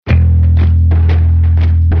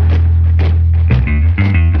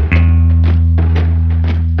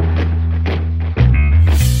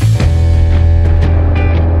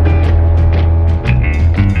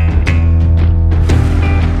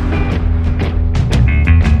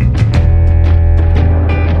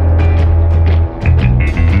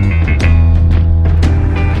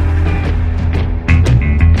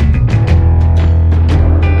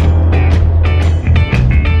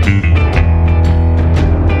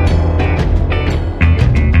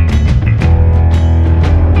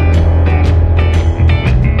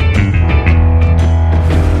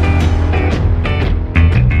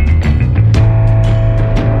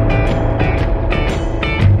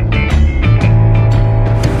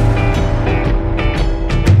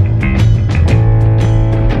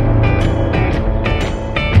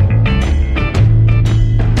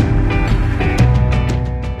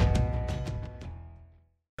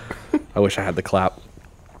wish I had the clap.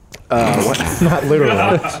 Not literally,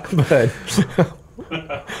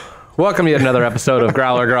 but Welcome to yet another episode of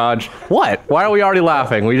Growler Garage. What? Why are we already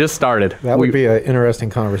laughing? We just started. that would be an interesting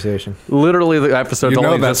conversation. Literally, the episode's You know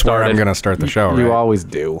only that's just where started. I'm going to start the show, right? You always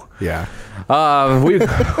do. Yeah. We're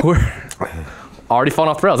already falling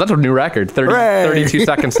off the rails. That's a new record. 32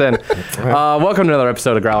 seconds in. Welcome to another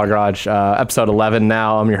episode of Growler Garage, episode 11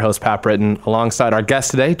 now. I'm your host, Pat Britton, alongside our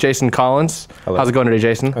guest today, Jason Collins. Hello. How's it going today,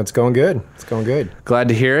 Jason? It's going good. It's going good. Glad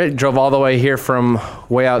to hear it. Drove all the way here from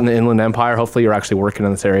way out in the Inland Empire. Hopefully you're actually working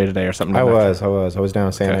in this area today or something. I was down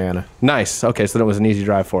in Santa Ana. Nice. Okay, so then it was an easy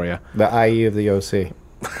drive for you. The IE of the OC.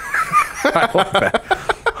 I like that.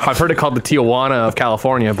 I've heard it called the Tijuana of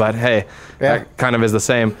California, but hey, that kind of is the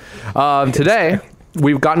same. Today,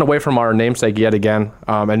 we've gotten away from our namesake yet again,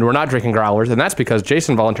 and we're not drinking growlers, and that's because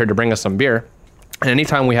Jason volunteered to bring us some beer. And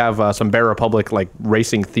anytime we have some Bear Republic, like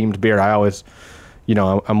racing-themed beer, I always,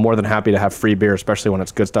 I'm more than happy to have free beer, especially when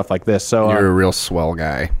it's good stuff like this. So You're a real swell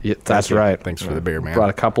guy. yeah, that's right. Thanks for the beer, man. Brought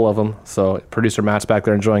a couple of them. So producer Matt's back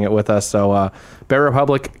there enjoying it with us. So Bear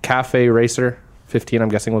Republic Cafe Racer 15, I'm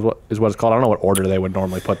guessing is what it's called. I don't know what order they would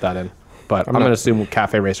normally put that in, but I'm going to assume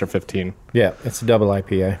Cafe Racer 15. Yeah, it's a double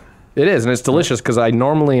IPA. It is, and it's delicious because I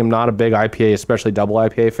normally am not a big IPA, especially double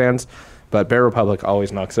IPA fans, but Bear Republic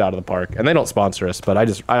always knocks it out of the park. And they don't sponsor us, but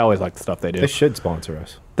I always like the stuff they do. They should sponsor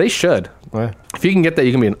us. They should. Yeah. If you can get that,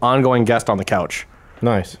 you can be an ongoing guest on the couch.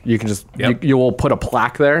 Nice. You can just, you will put a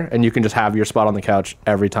plaque there, and you can just have your spot on the couch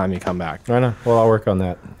every time you come back. I know. Well, I'll work on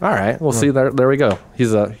that. All right. We'll see. There we go.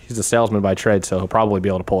 He's a salesman by trade, so he'll probably be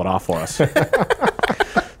able to pull it off for us.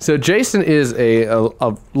 So Jason is a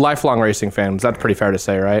lifelong racing fan. That's pretty fair to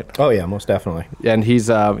say, right? Oh yeah, most definitely. And he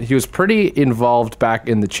was pretty involved back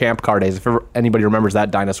in the Champ Car days, if anybody remembers that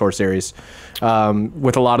dinosaur series,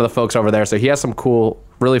 with a lot of the folks over there. So he has some cool,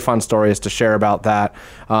 really fun stories to share about that,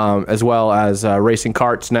 as well as racing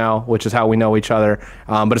carts now, which is how we know each other.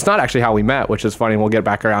 But it's not actually how we met, which is funny. We'll get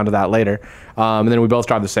back around to that later. And then we both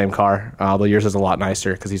drive the same car, although yours is a lot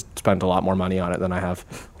nicer because he's spent a lot more money on it than I have,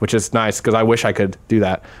 which is nice because I wish I could do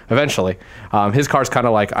that eventually. His car's kind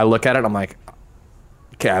of like, I look at it, I'm like,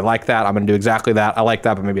 okay, I like that. I'm going to do exactly that. I like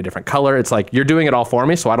that, but maybe a different color. It's like you're doing it all for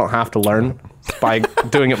me, so I don't have to learn by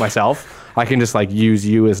doing it myself. I can just use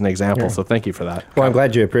you as an example. So thank you for that. Well, I'm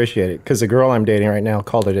glad you appreciate it because the girl I'm dating right now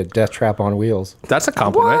called it a death trap on wheels. That's a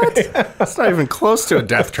compliment. That's not even close to a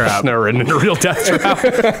death trap. I've never ridden in a real death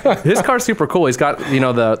trap. His car's super cool. He's got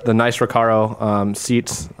the nice Recaro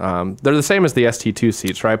seats. They're the same as the ST2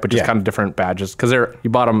 seats, right? But just kind of different badges because you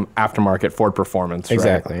bought them aftermarket Ford Performance, right?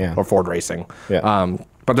 Exactly, yeah. Or Ford Racing. Yeah.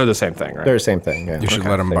 But they're the same thing, right? They're the same thing. Yeah. You should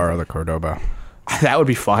let him borrow the Cordoba. That would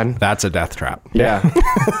be fun. That's a death trap. Yeah.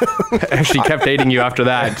 Actually kept dating you after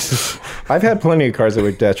that. I've had plenty of cars that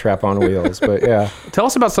were death trap on wheels, but yeah. Tell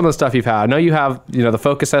us about some of the stuff you've had. I know you have, the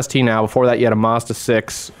Focus ST now. Before that, you had a Mazda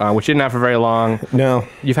 6, which you didn't have for very long. No.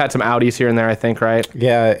 You've had some Audis here and there, I think, right?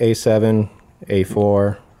 Yeah, A7,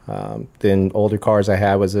 A4. Then older cars I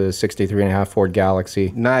had was a 63.5 Ford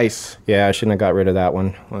Galaxy. Nice. Yeah, I shouldn't have got rid of that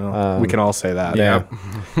one. Well, we can all say that. Yeah.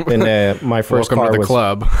 Then my first Welcome car to the was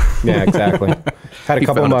club. Yeah, exactly. Had a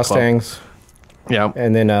couple found a club. Mustangs Yeah.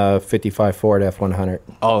 and then a 55 Ford F100.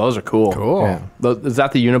 Oh, those are cool. Cool. Yeah. Is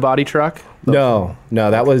that the unibody truck? No,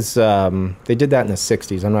 that was they did that in the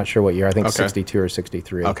 60s. I'm not sure what year. I think 62 or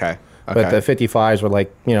 63. Okay. But the 55s were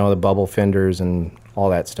like, the bubble fenders and all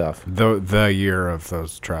that stuff. The year of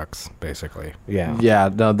those trucks, basically. Yeah. Yeah,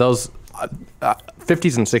 no, those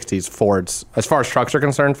 50s and 60s Fords, as far as trucks are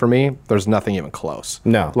concerned, for me, there's nothing even close.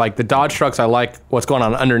 No. Like the Dodge trucks, I like what's going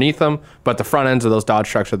on underneath them, but the front ends of those Dodge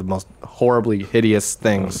trucks are the most horribly hideous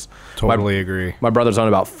things. Totally agree. My brother's owned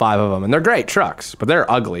about 5 of them, and they're great trucks, but they're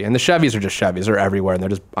ugly. And the Chevys are just Chevys. They're everywhere, and they're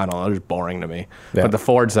just, I don't know, they're just boring to me. Yeah. But the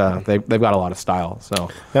Fords, they've got a lot of style, so.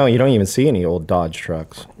 No, you don't even see any old Dodge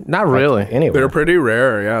trucks Not really. anywhere. They're pretty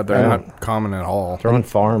rare. Yeah, they're not common at all. They're on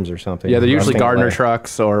farms or something. Yeah, they're usually Something Gardner like-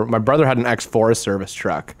 trucks, or my brother had an ex-Forest Service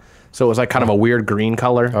truck. So it was like kind of a weird green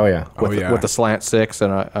color. Oh, yeah. With the slant 6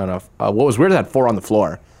 and what was weird, it had 4 on the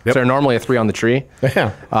floor. So they're normally a 3 on the tree.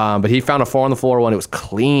 Yeah. But he found a 4 on the floor one. It was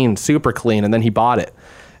clean, super clean, and then he bought it.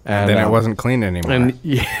 And Then it wasn't clean anymore. And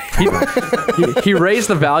he raised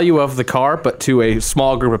the value of the car, but to a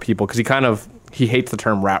small group of people because he hates the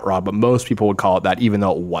term rat rod, but most people would call it that, even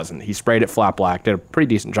though it wasn't. He sprayed it flat black, did a pretty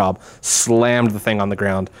decent job, slammed the thing on the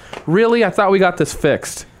ground. Really? I thought we got this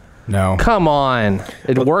fixed. No. Come on.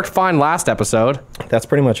 It worked fine last episode. That's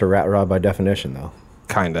pretty much a rat rod by definition, though.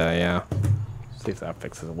 Kinda, yeah. See if that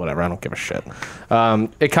fixes it. Whatever. I don't give a shit.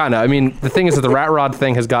 The thing is that the rat rod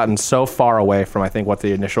thing has gotten so far away from, I think, what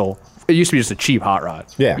the initial... It used to be just a cheap hot rod.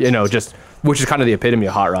 Yeah. Just which is kind of the epitome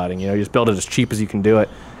of hot rodding. You know, you just build it as cheap as you can do it,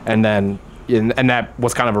 and then. And that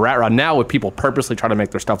was kind of a rat rod. Now, with people purposely trying to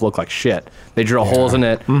make their stuff look like shit, they drill holes in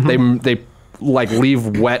it. They like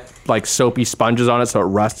leave wet, like soapy sponges on it so it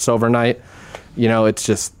rusts overnight. You know, it's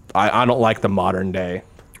just I don't like the modern day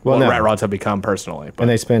what rat rods have become personally. But. And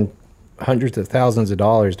they spend hundreds of thousands of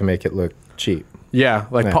dollars to make it look cheap. Yeah,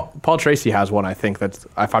 like Paul Tracy has one. I think that's,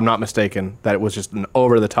 if I'm not mistaken, that it was just an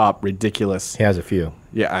over the top, ridiculous. He has a few.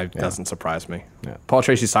 Yeah, it doesn't surprise me. Yeah. Paul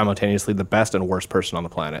Tracy's simultaneously the best and worst person on the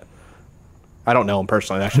planet. I don't know him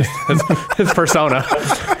personally. That's just his persona.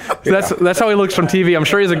 That's how he looks from TV. I'm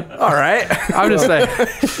sure he's all right. I'm just saying.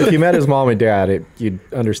 If you met his mom and dad, you'd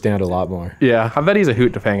understand a lot more. Yeah, I bet he's a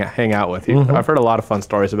hoot to hang out with. I've heard a lot of fun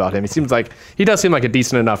stories about him. He does seem like a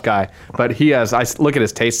decent enough guy, but I look at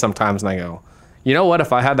his taste sometimes and I go, you know what?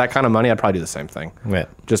 If I had that kind of money, I'd probably do the same thing. Yeah.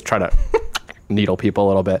 Just try to needle people a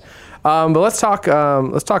little bit. But let's talk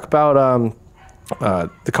about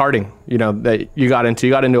the karting, you know, that you got into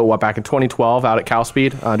it back in 2012 out at Cal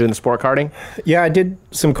Speed doing the sport karting. Yeah, I did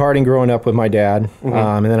some karting growing up with my dad,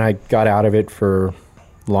 and then I got out of it for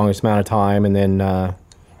the longest amount of time, and then I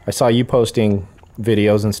saw you posting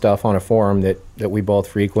videos and stuff on a forum that we both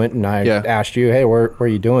frequent, and I asked you, hey, where are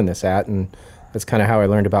you doing this at? And that's kind of how I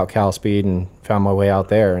learned about Cal Speed and found my way out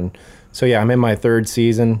there. And so yeah, I'm in my third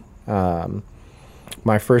season.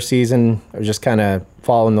 My first season, I was just kind of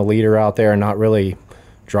following the leader out there and not really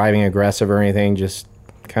driving aggressive or anything. Just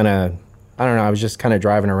kind of, I don't know, I was just kind of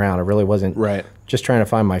driving around. I really wasn't just trying to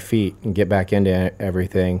find my feet and get back into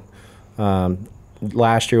everything.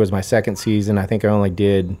 Last year was my second season. I think I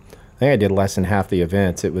did less than half the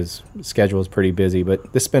events. Schedule was pretty busy,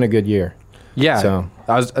 but this has been a good year. Yeah, so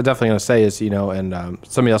I was definitely going to say is, you know, and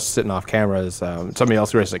somebody else sitting off camera is somebody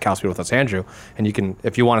else who races at Cal Speed with us, Andrew, and you can,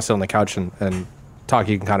 if you want to sit on the couch and talk,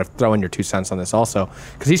 you can kind of throw in your 2 cents on this also,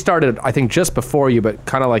 because he started, I think, just before you, but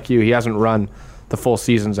kind of like you, he hasn't run the full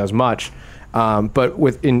seasons as much. But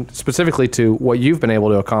specifically to what you've been able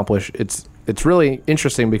to accomplish, it's really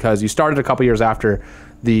interesting because you started a couple years after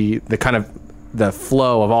the kind of the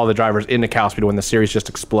flow of all the drivers into Cal Speed when the series just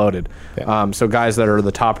exploded. Yeah. So guys that are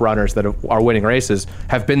the top runners that are winning races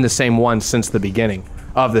have been the same ones since the beginning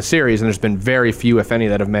of the series, and there's been very few, if any,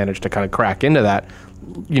 that have managed to kind of crack into that,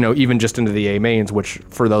 you know, even just into the A mains, which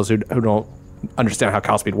for those who don't understand how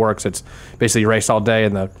Cal Speed works, it's basically you race all day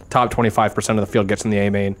and the top 25% of the field gets in the A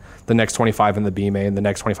main, the next 25 in the B main, the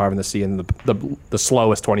next 25 in the C, and the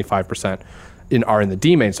slowest 25% are in the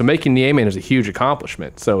D main. So making the A main is a huge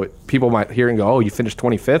accomplishment. So people might hear and go, oh, you finished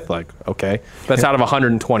 25th? Like, okay. That's out of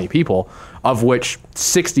 120 people, of which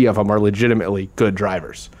 60 of them are legitimately good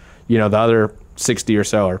drivers. You know, the other 60 or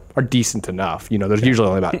so are decent enough. You know, there's usually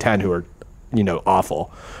only about 10 who are, you know,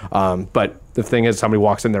 awful. But the thing is, somebody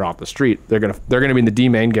walks in there off the street, they're gonna be in the D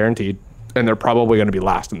main guaranteed, and they're probably gonna be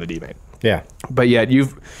last in the D main. Yeah. But yet you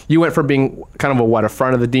went from being kind of a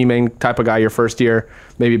front of the D main type of guy your first year,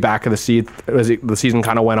 maybe back of the seat as the season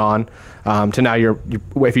kind of went on, to now you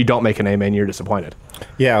if you don't make an A main, you're disappointed.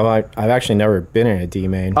 Yeah, well, I've actually never been in a D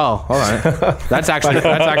main. Oh, all right. That's actually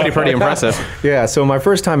pretty impressive. Yeah. So my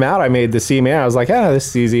first time out, I made the C main. I was like, this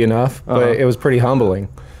is easy enough, but it was pretty humbling.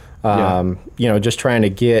 You know, just trying to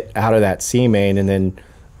get out of that C main and then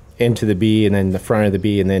into the B and then the front of the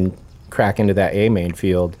B and then crack into that A main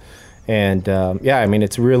field. And I mean,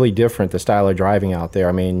 it's really different, the style of driving out there.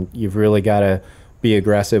 I mean, you've really got to be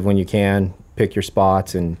aggressive when you can, pick your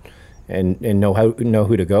spots and know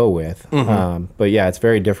who to go with. Mm-hmm. But yeah, it's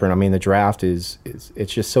very different. I mean, the draft it's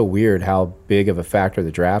just so weird how big of a factor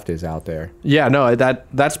the draft is out there. Yeah, no,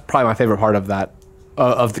 that's probably my favorite part of that.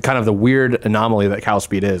 Of the kind of the weird anomaly that Cal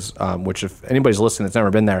Speed is, which if anybody's listening that's never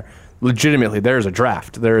been there, legitimately there's a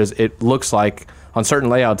draft. It looks like, on certain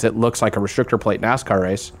layouts, it looks like a restrictor plate NASCAR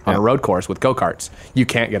race on a road course with go-karts. You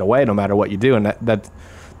can't get away no matter what you do, and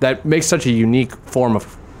that makes such a unique form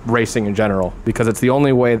of racing in general, because it's the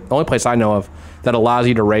only place I know of that allows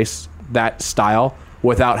you to race that style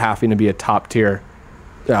without having to be a top tier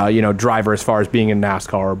driver as far as being in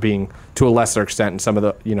NASCAR or being to a lesser extent in some of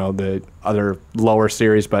the the other lower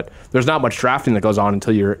series. But there's not much drafting that goes on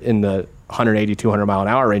until you're in the 180, 200 mile an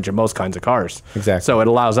hour range in most kinds of cars. Exactly. So it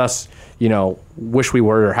allows us, wish we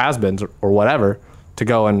were or has-beens or whatever, to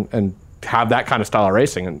go and have that kind of style of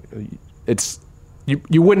racing. And it's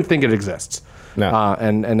you wouldn't think it exists. No.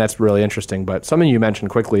 And that's really interesting. But something you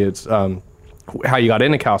mentioned quickly, it's how you got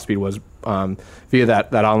into Cal Speed was via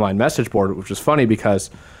that online message board, which was funny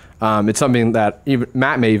because it's something that even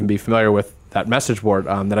Matt may even be familiar with, that message board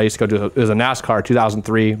that I used to go to. It was a NASCAR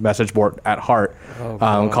 2003 message board at Hart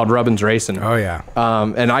called Rubbins Racing. Oh, yeah.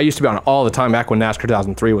 And I used to be on it all the time back when NASCAR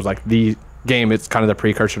 2003 was like the game. It's kind of the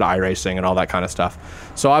precursor to iRacing and all that kind of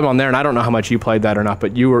stuff. So I'm on there, and I don't know how much you played that or not,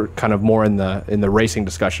 but you were kind of more in the racing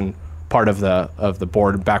discussion part of the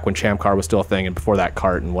board back when Champ Car was still a thing, and before that,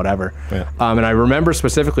 kart and whatever. Yeah. And I remember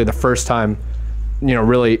specifically the first time,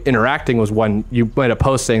 really interacting was when you made a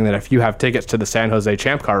post saying that if you have tickets to the San Jose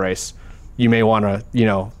Champ Car race, you may want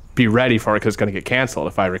to, be ready for it because it's going to get canceled,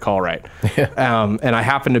 if I recall right. And I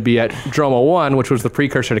happened to be at Droma 1, which was the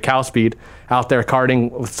precursor to Cal Speed, out there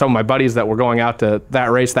karting with some of my buddies that were going out to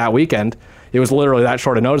that race that weekend. It was literally that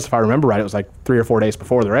short of notice, if I remember right. It was like 3 or 4 days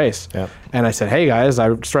before the race. Yep. And I said, hey guys,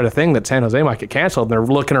 I just read a thing that San Jose might get canceled. And they're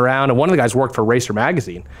looking around, and one of the guys worked for Racer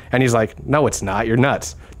Magazine. And he's like, no, it's not. You're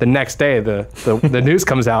nuts. The next day, the news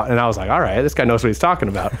comes out, and I was like, all right, this guy knows what he's talking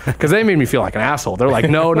about. Because they made me feel like an asshole. They're like,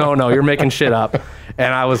 no, you're making shit up.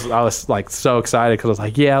 And I was like so excited because I was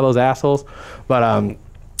like, yeah, those assholes. But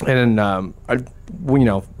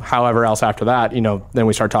however else after that, then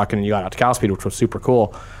we started talking, and you got out to Cal Speed, which was super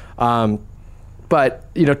cool.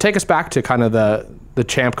 But take us back to kind of the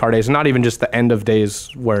Champ Car days, not even just the end of days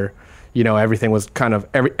where everything was kind of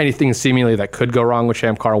anything seemingly that could go wrong with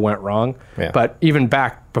Champ Car went wrong. Yeah. But even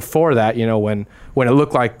back before that, when it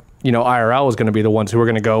looked like IRL was going to be the ones who were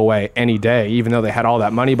going to go away any day, even though they had all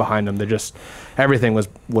that money behind them, everything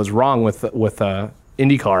was wrong with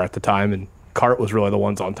IndyCar at the time, and kart was really the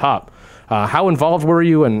ones on top. How involved were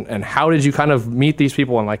you, and how did you kind of meet these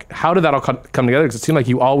people, and like how did that all come together? Because it seemed like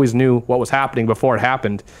you always knew what was happening before it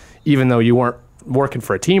happened, even though you weren't working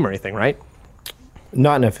for a team or anything, right?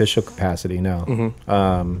 Not in official capacity, no.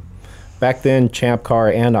 Mm-hmm. Back then, Champ Car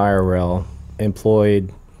and IRL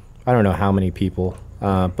employed, I don't know how many people,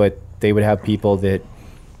 but they would have people that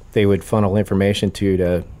they would funnel information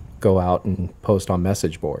to go out and post on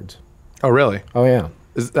message boards. Oh, really? Oh, yeah.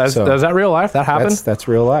 Is that real life? That happened? That's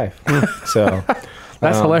real life. So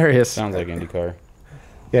that's hilarious. Sounds like IndyCar.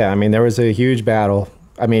 Yeah, I mean, there was a huge battle.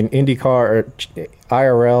 I mean,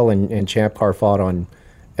 IRL and Champ Car fought on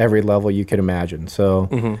every level you could imagine.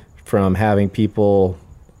 So from having people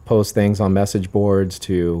post things on message boards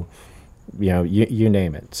to, you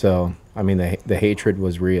name it. So, I mean, the hatred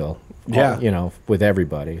was real, with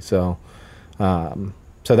everybody. So, so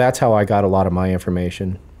that's how I got a lot of my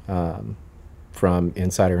information, from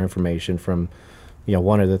insider information from,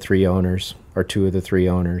 one of the 3 owners or 2 of the 3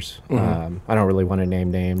 owners. I don't really want to name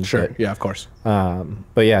names. Sure. But, yeah, of course.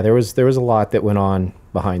 But yeah, there was a lot that went on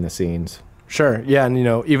behind the scenes. Sure. Yeah. And,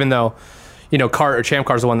 even though, kart or Champ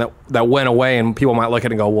Car is the one that went away, and people might look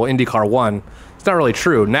at it and go, well, IndyCar won. It's not really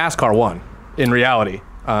true. NASCAR won in reality.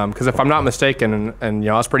 Because if I'm not mistaken, and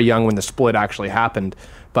I was pretty young when the split actually happened,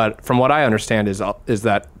 but from what I understand is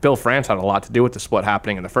that Bill France had a lot to do with the split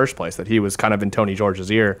happening in the first place, that he was kind of in Tony George's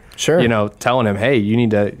ear, sure, telling him, hey, you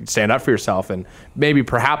need to stand up for yourself. And maybe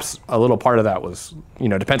perhaps a little part of that was,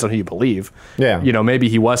 depends on who you believe. Yeah. Maybe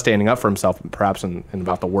he was standing up for himself, perhaps in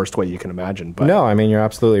about the worst way you can imagine. But no, I mean, you're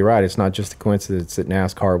absolutely right. It's not just a coincidence that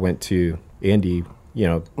NASCAR went to Indy,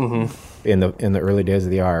 in the early days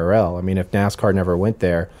of the IRL. I mean, if NASCAR never went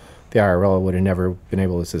there, the IRL would have never been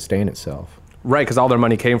able to sustain itself. Right, because all their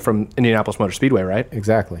money came from Indianapolis Motor Speedway, right?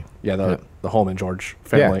 Exactly. Yeah, the Holman George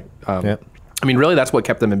family. Yeah. I mean, really, that's what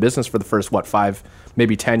kept them in business for the first, 5,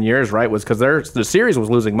 maybe 10 years, right? Was because the series was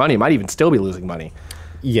losing money. It might even still be losing money.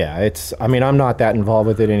 Yeah, I'm not that involved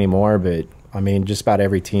with it anymore, but I mean, just about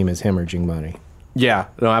every team is hemorrhaging money. Yeah,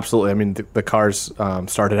 no, absolutely. I mean, the cars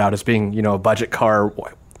started out as being, a budget car,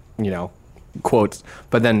 quotes,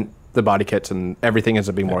 but then the body kits and everything ends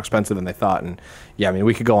up being more expensive than they thought. And yeah, I mean,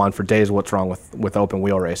 we could go on for days what's wrong with open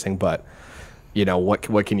wheel racing, but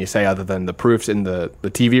what can you say other than the proofs in the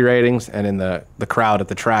TV ratings and in the crowd at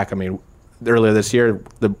the track? I mean, earlier this year,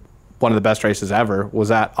 one of the best races ever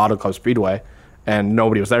was at Auto Club Speedway, and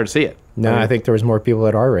nobody was there to see it. No, I think there was more people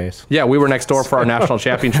at our race. Yeah, we were next door for our national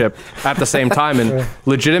championship at the same time, and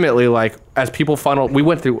legitimately, like, as people funneled,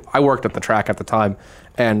 I worked at the track at the time,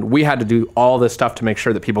 and we had to do all this stuff to make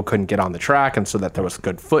sure that people couldn't get on the track, and so that there was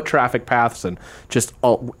good foot traffic paths, and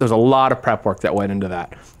there's a lot of prep work that went into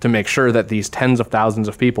that to make sure that these tens of thousands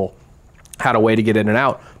of people had a way to get in and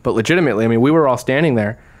out. But legitimately, I mean, we were all standing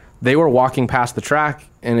there, they were walking past the track,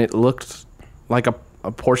 and it looked like a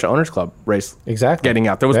Porsche Owners Club race. Exactly. Getting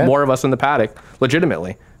out. There was more of us in the paddock,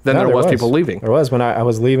 legitimately, than there was people leaving. There was. When I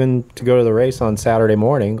was leaving to go to the race on Saturday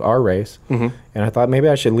morning, our race, and I thought maybe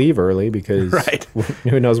I should leave early because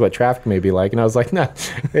who knows what traffic may be like. And I was like, nah,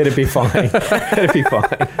 it'd be fine. It'd be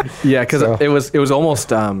fine. Yeah, because it was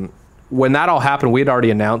almost, when that all happened, we had already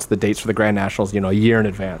announced the dates for the Grand Nationals, a year in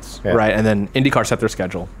advance, right? And then IndyCar set their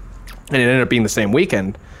schedule, and it ended up being the same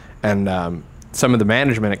weekend. And some of the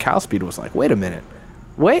management at Cal Speed was like, wait a minute.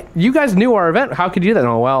 wait, you guys knew our event. How could you do that?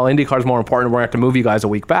 Oh, well, IndyCar's more important. We're going to have to move you guys a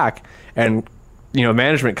week back. And,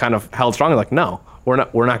 management kind of held strongly like, no,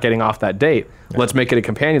 we're not getting off that date. Yeah. Let's make it a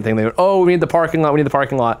companion thing. They went, oh, we need the parking lot.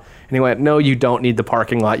 And he went, no, you don't need the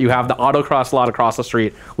parking lot. You have the autocross lot across the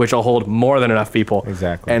street, which will hold more than enough people.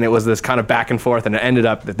 Exactly. And it was this kind of back and forth, and it ended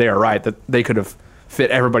up that they were right, that they could have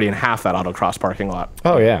fit everybody in half that autocross parking lot.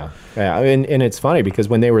 Oh, yeah. Yeah. And it's funny because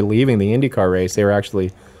when they were leaving the IndyCar race, they were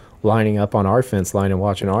actually lining up on our fence line and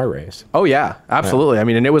watching our race. Oh, yeah, absolutely. Yeah. I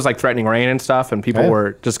mean, and it was like threatening rain and stuff, and people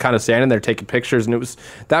were just kind of standing there taking pictures, and it was,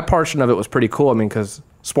 that portion of it was pretty cool. I mean, because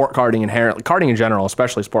sport karting inherently, karting in general,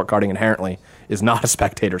 especially sport karting inherently, is not a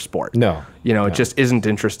spectator sport. No. It just isn't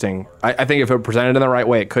interesting. I think if it were presented in the right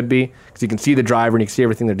way, it could be, because you can see the driver and you can see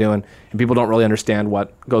everything they're doing, and people don't really understand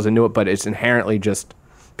what goes into it, but it's inherently just,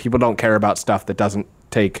 people don't care about stuff that doesn't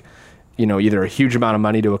take, either a huge amount of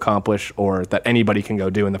money to accomplish or that anybody can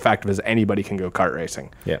go do. And the fact of it is anybody can go kart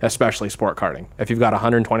racing, especially sport karting. If you've got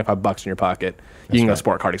 $125 in your pocket, you can go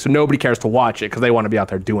sport karting. So nobody cares to watch it because they want to be out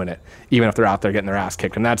there doing it, even if they're out there getting their ass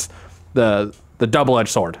kicked. And that's the double-edged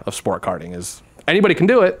sword of sport karting is anybody can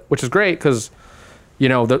do it, which is great because,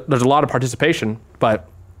 there's a lot of participation, but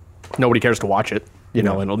nobody cares to watch it. And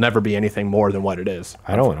it'll never be anything more than what it is.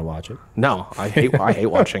 I don't want to watch it. No, I hate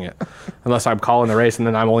watching it, unless I'm calling the race and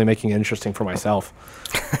then I'm only making it interesting for myself.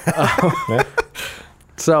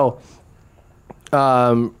 So,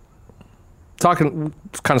 talking,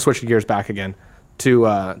 kind of switching gears back again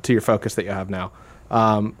to your focus that you have now.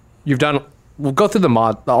 You've done. We'll go through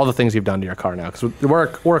all the things you've done to your car now, because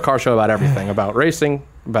we're a car show about everything, about racing,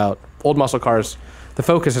 about old muscle cars. The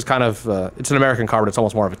Focus is kind of, it's an American car, but it's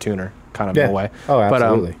almost more of a tuner kind of in a way. Oh,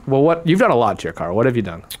 absolutely. But, you've done a lot to your car. What have you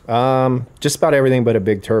done? Just about everything but a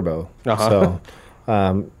big turbo. So,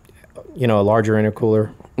 a larger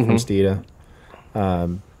intercooler from Steeda,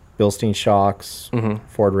 Bilstein shocks,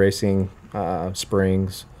 Ford Racing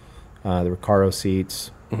springs, the Recaro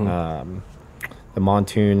seats, the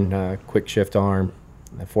Montoon quick shift arm,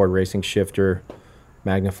 the Ford Racing shifter,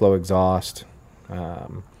 MagnaFlow exhaust,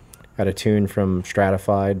 got a tune from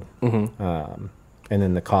Stratified, and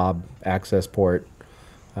then the Cobb access port.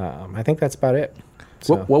 I think that's about it.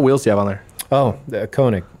 So. What wheels do you have on there? Oh, the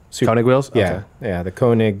Koenig. Koenig wheels? Yeah, okay. Yeah, the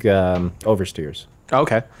Koenig oversteers.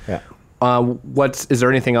 Okay. Yeah. Is there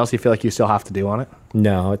anything else you feel like you still have to do on it?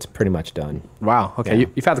 No, it's pretty much done. Wow. Okay. Yeah.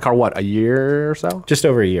 You've had the car, a year or so? Just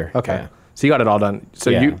over a year. Okay. Yeah. So you got it all done. So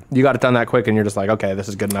you got it done that quick, and you're just like, okay, this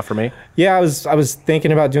is good enough for me? Yeah, I was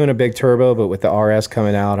thinking about doing a big turbo, but with the RS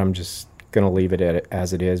coming out, I'm just going to leave it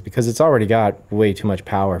as it is because it's already got way too much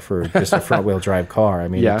power for just a front-wheel drive car. I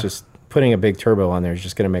mean, just putting a big turbo on there is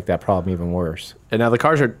just going to make that problem even worse. And now the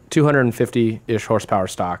cars are 250-ish horsepower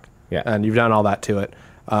stock. Yeah. And you've done all that to it.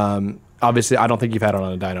 Obviously, I don't think you've had it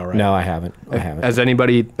on a dyno, right? No, I haven't.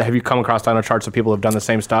 Have you come across dyno charts of people who have done the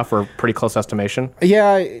same stuff or pretty close estimation?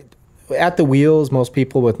 Yeah. At the wheels, most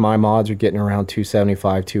people with my mods are getting around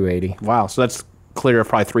 275, 280. Wow. So that's clear of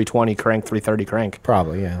probably 320 crank, 330 crank.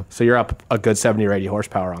 Probably, yeah. So you're up a good 70 or 80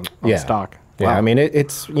 horsepower on stock. Wow. Yeah, I mean,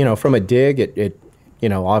 it's, from a dig, it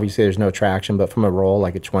obviously there's no traction, but from a roll,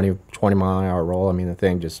 like a 20 mile an hour roll, I mean, the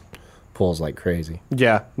thing just pulls like crazy.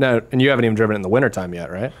 Yeah. No, and you haven't even driven it in the wintertime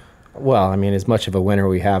yet, right? Well, I mean, as much of a winter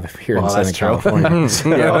we have here in Southern California.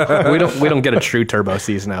 Yeah, we don't get a true turbo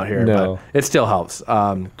season out here, but it still helps.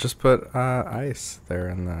 Just put ice there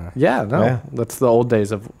in the... That's the old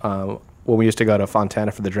days of when we used to go to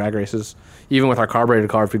Fontana for the drag races. Even with our carbureted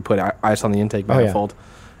cars, we'd put ice on the intake manifold.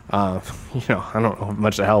 I don't know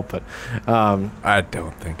much to help, but... I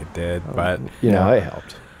don't think it did, but... it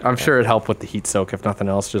helped. I'm sure it helped with the heat soak, if nothing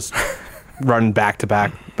else, just running back to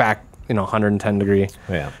back, 110 degree,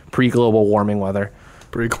 pre-global warming weather.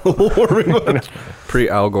 Pre-global warming weather.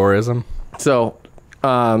 Pre-algorithm. So,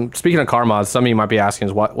 speaking of car mods, some of you might be asking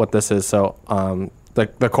is what this is. So,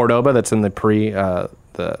 the Cordoba that's in the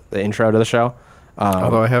the intro to the show.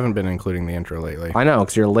 Although I haven't been including the intro lately. I know,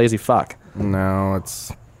 because you're a lazy fuck. No,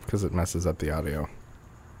 it's because it messes up the audio.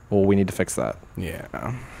 Well, we need to fix that.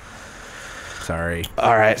 Yeah. Sorry.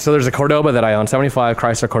 All right, so there's a Cordoba that I own, 75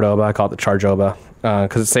 Chrysler Cordoba. I call it the Chargeoba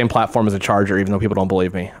because it's the same platform as a Charger, even though people don't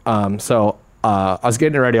believe me. So I was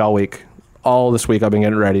getting it ready all week. All this week I've been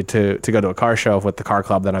getting ready to go to a car show with the car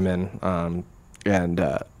club that I'm in.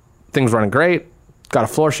 And things running great. Got a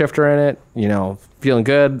floor shifter in it, feeling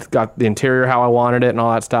good. Got the interior how I wanted it and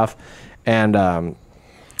all that stuff. And the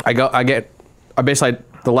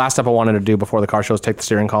last step I wanted to do before the car show is take the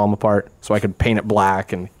steering column apart so I could paint it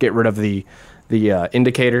black and get rid of the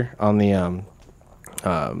indicator on the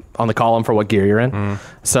column for what gear you're in.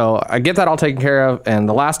 So I get that all taken care of, and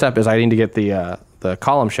the last step is I need to get the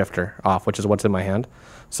column shifter off, which is what's in my hand.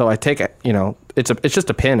 So I take it, it's just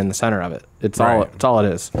a pin in the center of it. It's all it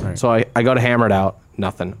is. Right. So I go to hammer it out,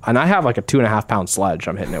 nothing. And I have like a 2.5 pound sledge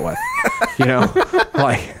I'm hitting it with.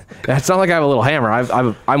 Like it's not like I have a little hammer.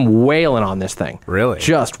 I'm wailing on this thing. Really?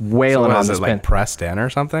 Just wailing on this pin. Like pressed in or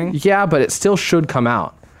something? Yeah, but it still should come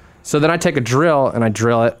out. So then I take a drill and I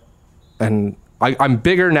drill it, and I'm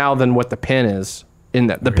bigger now than what the pin is in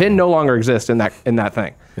that. The pin no longer exists in that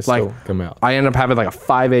thing. It's like still come out. I end up having like a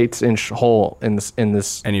 5/8 inch hole in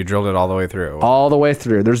this. And you drilled it all the way through. All the way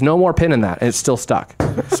through. There's no more pin in that, and it's still stuck.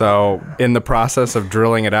 So in the process of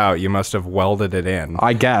drilling it out, you must have welded it in.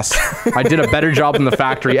 I guess I did a better job than the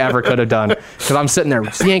factory ever could have done, because I'm sitting there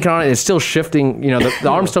yanking on it. And it's still shifting. The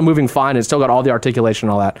arm's still moving fine. It's still got all the articulation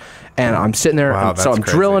and all that. And I'm sitting there. Wow, so I'm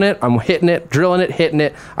crazy. drilling it. I'm hitting it, drilling it, hitting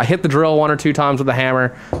it. I hit the drill 1 or 2 times with the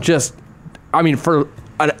hammer. For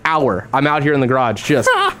an hour, I'm out here in the garage, just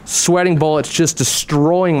sweating bullets, just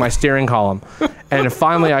destroying my steering column. And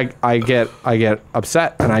finally, I get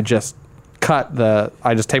upset, and I just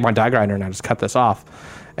take my die grinder and I just cut this off.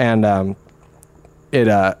 And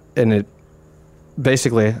it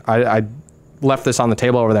basically, I left this on the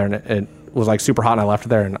table over there, and it was like super hot, and I left it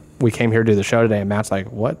there. And we came here to do the show today, and Matt's like,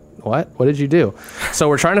 what did you do? So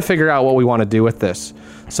we're trying to figure out what we want to do with this.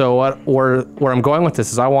 So where I'm going with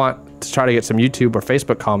this is I want to try to get some YouTube or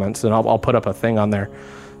Facebook comments, and I'll put up a thing on there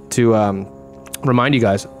to remind you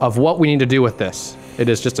guys of what we need to do with this. It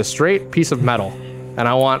is just a straight piece of metal, and I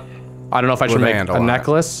don't know if I should make a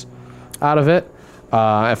necklace out of it.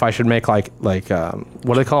 If I should make like what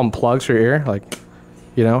do they call them, plugs for your ear,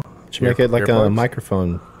 Should make it like a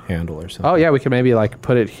microphone handle or something. Oh yeah, we could maybe like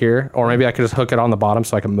put it here, or maybe I could just hook it on the bottom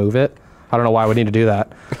so I can move it. I don't know why we need to do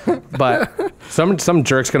that, but some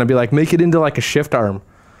jerk's gonna be like, make it into like a shift arm,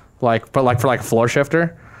 for like a floor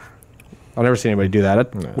shifter. I've never seen anybody do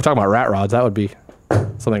that. No. We're talking about rat rods. That would be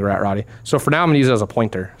something rat roddy. So for now, I'm gonna use it as a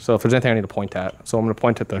pointer. So if there's anything I need to point at, so I'm gonna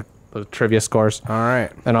point at the trivia scores. All right.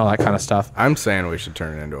 And all that kind of stuff. I'm saying we should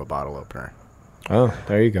turn it into a bottle opener. Oh,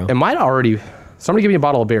 there you go. It might already. Somebody give me a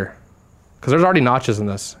bottle of beer, because there's already notches in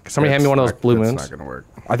this. Can somebody hand me one of those Blue Moons? It's not gonna work.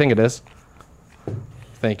 I think it is.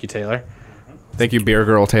 Thank you, Taylor. Thank you, Beer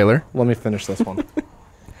Girl Taylor. Let me finish this one.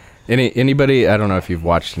 Anybody? I don't know if you've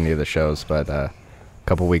watched any of the shows, but a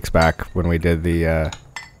couple weeks back when we did the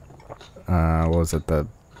what was it, the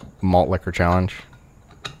malt liquor challenge,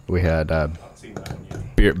 we had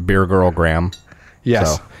Beer Girl Graham.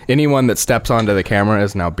 Yes. So anyone that steps onto the camera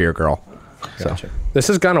is now Beer Girl. Gotcha. So this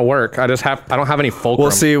is gonna work. I don't have any fulcrum.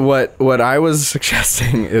 we'll see. What I was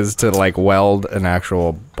suggesting is to like weld an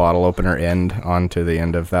actual bottle opener end onto the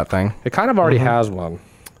end of that thing. It kind of already has one,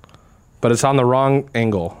 but it's on the wrong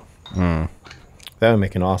angle. That would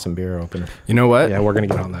make an awesome beer opener. You know what? Yeah, we're gonna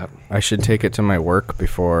get on that. I should take it to my work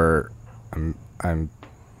before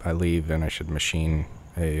I leave, and I should machine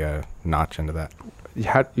a notch into that.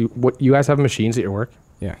 You guys have machines at your work?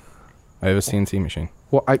 Yeah, I have a CNC machine.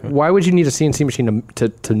 Well, why would you need a CNC machine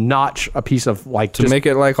to notch a piece of to make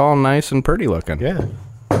it like all nice and pretty looking? Yeah.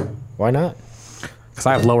 Why not? Because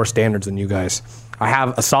I have lower standards than you guys. I have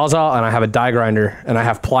a Sawzall, and I have a die grinder, and I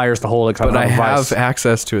have pliers to hold it. But I have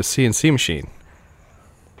access to a CNC machine.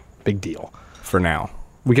 Big deal. For now.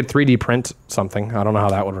 We could 3D print something. I don't know how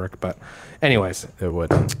that would work, but anyways. It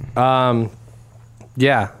would.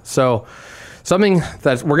 Yeah, so something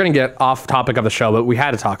that we're going to get off topic of the show, but we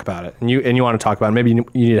had to talk about it. And you want to talk about it. Maybe you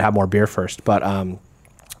need to have more beer first. But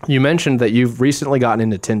you mentioned that you've recently gotten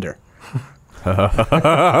into Tinder.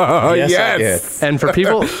 Yes. And for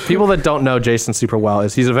people that don't know Jason super well,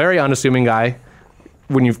 he's a very unassuming guy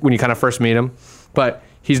when you kind of first meet him, but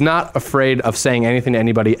he's not afraid of saying anything to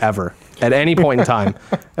anybody ever at any point in time,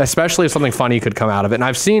 especially if something funny could come out of it. And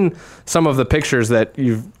I've seen some of the pictures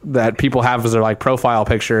that people have as their like profile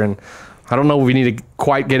picture, and I don't know if we need to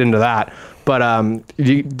quite get into that, but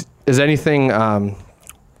is anything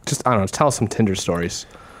just, I don't know, tell us some Tinder stories.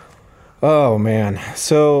 Oh man.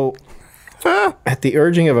 So at the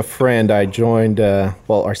urging of a friend, I joined,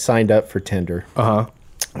 or signed up for Tinder.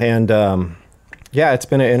 And yeah, it's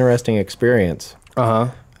been an interesting experience.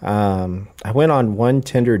 I went on one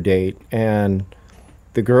Tinder date, and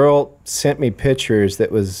the girl sent me pictures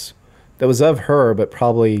that was of her, but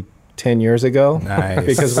probably 10 years ago. Nice.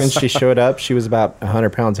 Because when she showed up, she was about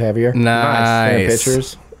 100 pounds heavier. Nice. In the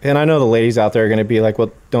pictures. And I know the ladies out there are going to be like,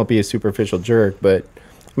 well, don't be a superficial jerk, but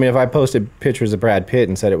I mean, if I posted pictures of Brad Pitt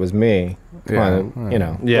and said it was me,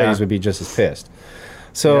 ladies would be just as pissed.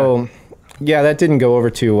 So, yeah, that didn't go over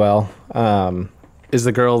too well. Is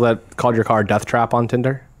the girl that called your car Death Trap on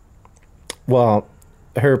Tinder? Well,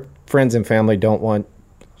 her friends and family don't want...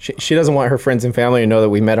 She doesn't want her friends and family to know that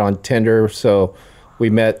we met on Tinder, so we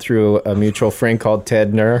met through a mutual friend called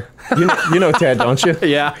Ted Nur. You know Ted, don't you?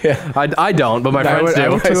 Yeah. I don't, but my friends do.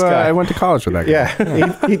 I went to college with that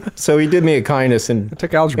guy. Yeah. So he did me a kindness and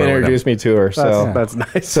took algebra with him. introduced me to her. So That's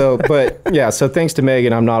nice. So thanks to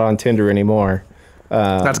Megan, I'm not on Tinder anymore.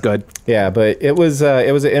 That's good. Yeah, but it was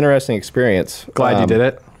an interesting experience. Glad you did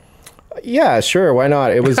it. Yeah, sure. Why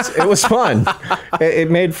not? It was fun. It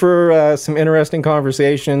made for some interesting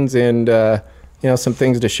conversations and some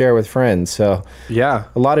things to share with friends. So Yeah.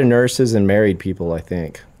 a lot of nurses and married people, I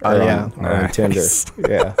think. Oh, are yeah. on Tinder.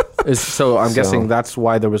 Yeah. So I'm guessing that's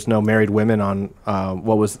why there was no married women on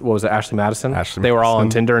what was it, Ashley Madison? They were all on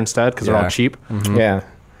Tinder instead because they're all cheap. Yeah.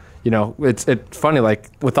 It's funny, like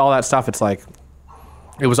with all that stuff, it's like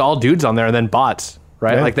it was all dudes on there and then bots,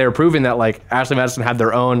 right? Yeah. Like they were proving that like Ashley Madison had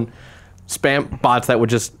their own spam bots that would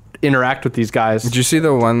just interact with these guys. Did you see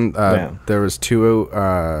the one? There was two.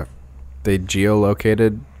 They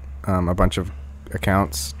geolocated a bunch of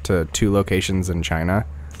accounts to 2 locations in China.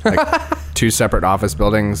 Like 2 separate office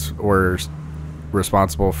buildings were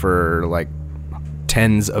responsible for like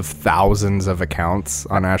tens of thousands of accounts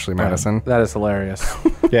on Ashley Madison. That is hilarious.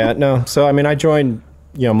 Yeah. No. So I mean, I joined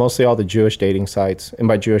mostly all the Jewish dating sites, and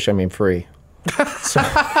by Jewish I mean free.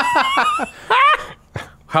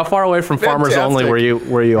 How far away from Farmers Only were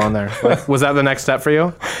you on there? Like, was that the next step for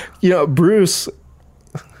you?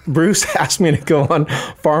 Bruce asked me to go on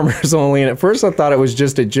Farmers Only, and at first I thought it was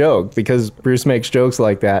just a joke because Bruce makes jokes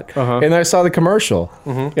like that. And then I saw the commercial,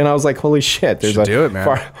 and I was like, "Holy shit!" There's do it,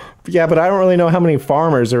 man. Yeah, but I don't really know how many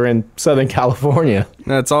farmers are in Southern California.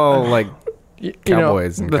 No, it's all like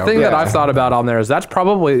cowboys. The thing that I've thought about on there is that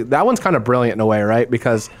one's kind of brilliant in a way, right?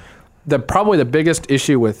 Because probably the biggest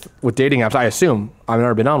issue with dating apps, I assume, I've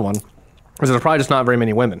never been on one, is there's probably just not very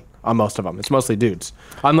many women on most of them. It's mostly dudes,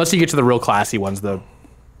 unless you get to the real classy ones, the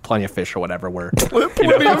Plenty of Fish or whatever. Where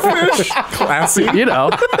Plenty of Fish, classy.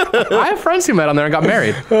 I have friends who met on there and got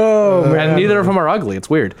married. Oh man! And neither of them are ugly. It's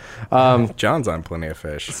weird. John's on Plenty of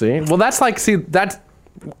Fish. See, well, that's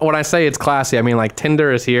when I say it's classy. I mean like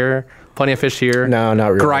Tinder is here, Plenty of Fish here. No, not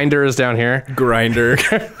really. Grindr is down here. Grindr.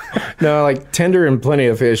 No, like Tinder and Plenty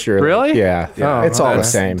of Fish are really? Yeah. Oh, it's all the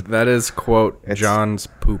same. That is quote John's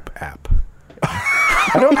poop app.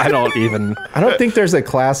 I don't think there's a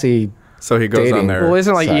classy. So he goes dating. on there. Well,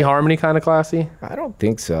 isn't like eHarmony kind of classy? I don't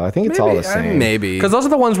think so. I think it's all the same. Maybe. Because those are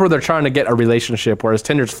the ones where they're trying to get a relationship, whereas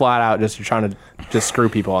Tinder's flat out you're trying to just screw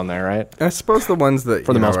people on there, right? I suppose the ones that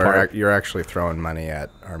for the most part you're actually throwing money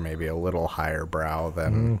at are maybe a little higher brow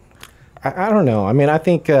than. I don't know. I mean, I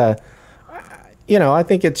think I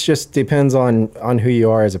think it just depends on who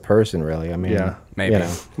you are as a person, really. I mean, yeah, maybe.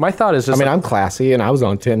 My thought is just. I mean, I'm classy, and I was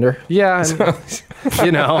on Tinder. Yeah,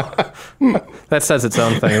 that says its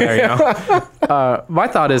own thing. There you go. My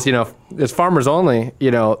thought is, as Farmers Only,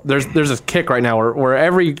 there's this kick right now where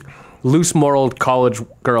every loose moraled college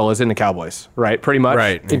girl is into Cowboys, right? Pretty much,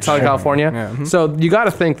 right? In Southern California. Yeah. Mm-hmm. So you got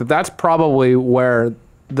to think that's probably where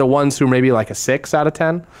the ones who maybe like a 6 out of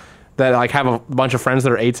 10. That like have a bunch of friends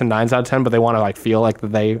that are 8s and 9s out of 10, but they want to like feel like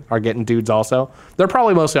that they are getting dudes also. They're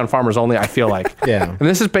probably mostly on Farmers Only, I feel like. Yeah. And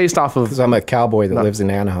this is based off of. Because I'm a cowboy that lives in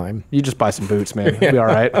Anaheim. You just buy some boots, man. You'll be all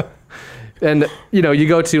right. And you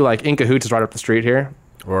go to like In Cahoots is right up the street here.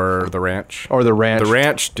 Or the ranch. The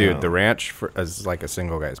ranch, dude. The ranch is like a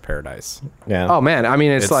single guy's paradise. Yeah. Oh man, I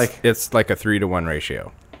mean it's like a 3-to-1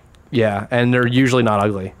 ratio. Yeah, and they're usually not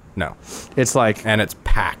ugly. No. It's like, and it's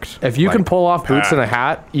packed. If you can pull off boots and a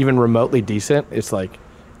hat, even remotely decent, it's like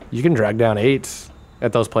you can drag down 8s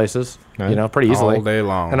at those places, pretty easily. All day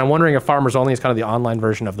long. And I'm wondering if Farmers Only is kind of the online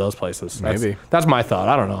version of those places. Maybe. That's my thought.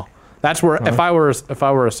 I don't know. That's where if I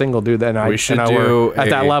were a single dude, then I were at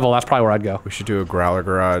that level, that's probably where I'd go. We should do a Growler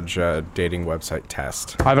Garage dating website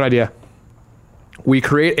test. I have an idea. We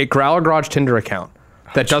create a Growler Garage Tinder account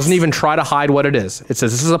that doesn't even try to hide what it is. It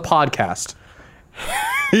says this is a podcast.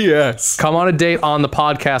 Yes. Come on a date on the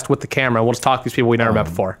podcast with the camera. We'll just talk to these people we never met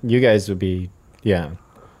before. You guys would be,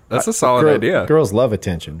 That's a solid idea. Girls love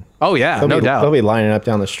attention. Oh, yeah, no doubt. They'll be lining up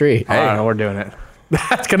down the street. I don't know, we're doing it.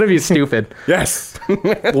 That's going to be stupid. Yes.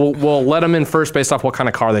 we'll let them in first based off what kind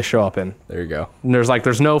of car they show up in. There you go. And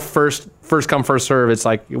there's no first come, first serve. It's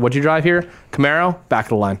like, what'd you drive here? Camaro? Back of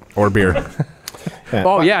the line. Or beer. Yeah.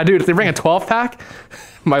 Oh, yeah, dude, if they bring a 12-pack,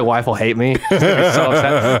 my wife will hate me. She's gonna be so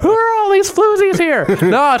upset. Who are all these floozies here?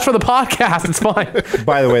 No, it's for the podcast. It's fine.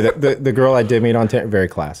 By the way, the girl I did meet on Tinder, very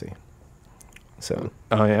classy. So.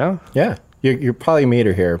 Oh, yeah? Yeah. You probably meet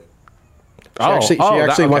her here. She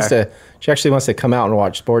actually wants to. She actually wants to come out and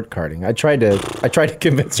watch sport karting. I tried to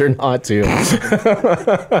convince her not to.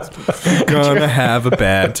 Gonna have a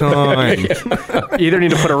bad time. You either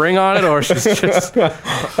need to put a ring on it, or she's just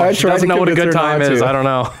she doesn't know what a good time is. I don't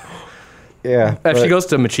know. Yeah. If she goes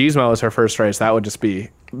to Machismo as her first race, that would just be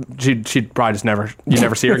she'd probably just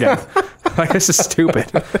never see her again. Like, this is stupid.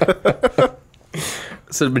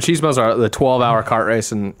 So Machismos are the 12-hour kart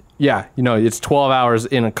race, and yeah, it's 12 hours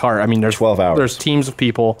in a cart. I mean, there's 12 hours. There's teams of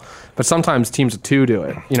people, but sometimes teams of 2 do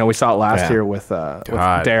it. We saw it last year with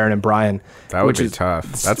Darren and Brian. That would be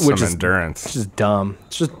tough. That's some endurance. It's just dumb.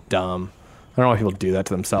 It's just dumb. I don't know why people do that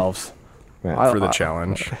to themselves. For the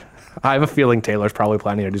challenge. I have a feeling Taylor's probably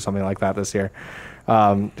planning to do something like that this year.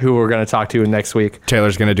 Who we're going to talk to next week.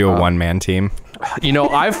 Taylor's going to do a one-man team.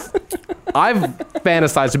 I've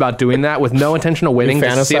fantasized about doing that with no intention of winning. You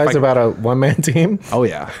fantasize about a one-man team? Oh,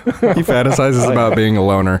 yeah. He fantasizes about being a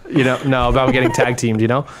loner. No, about getting tag teamed,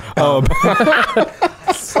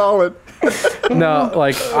 Solid. No,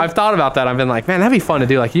 like, I've thought about that. I've been like, man, that'd be fun to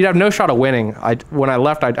do. Like, you'd have no shot of winning. When I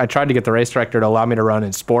left, I tried to get the race director to allow me to run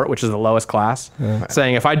in sport, which is the lowest class,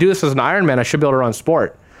 saying if I do this as an Ironman, I should be able to run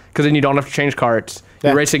sport, because then you don't have to change carts.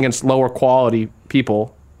 You're racing against lower quality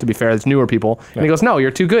people, to be fair. It's newer people. And he goes, no,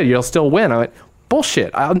 you're too good. You'll still win. I'm like,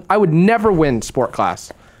 bullshit. I would never win sport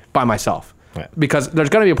class by myself, because there's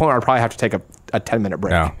going to be a point where I'll probably have to take a 10-minute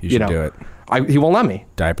break. No, you should do it. He won't let me.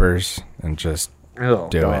 Diapers and just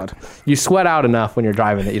do it. You sweat out enough when you're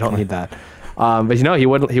driving that you don't need that. But he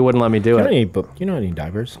wouldn't let me do it. You don't need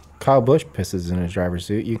diapers. Kyle Busch pisses in his driver's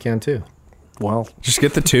suit. You can too. Well, just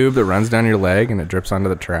get the tube that runs down your leg and it drips onto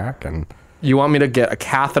the track. And you want me to get a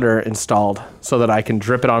catheter installed so that I can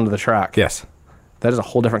drip it onto the track? Yes. That is a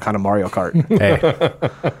whole different kind of Mario Kart. Hey.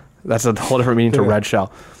 That's a whole different meaning to Red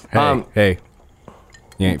Shell. Hey.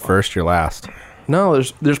 You ain't first, you're last. No,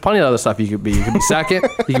 there's plenty of other stuff you could be. You could be second.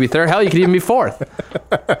 You could be third. Hell, you could even be fourth.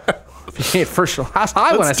 If you ain't first, that's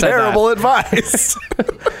high when I said that. Terrible advice.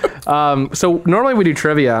 So normally we do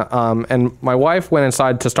trivia, and my wife went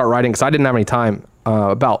inside to start writing because I didn't have any time.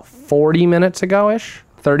 About 40 minutes ago-ish,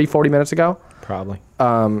 30, 40 minutes ago. Probably.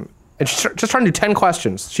 And she's just trying to do 10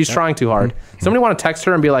 questions. She's trying too hard. Somebody want to text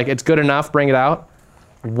her and be like, it's good enough, bring it out?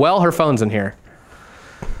 Well, her phone's in here.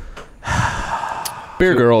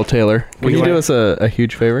 Beer girl, Taylor. Can you do us a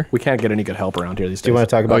huge favor? We can't get any good help around here these days. Do you want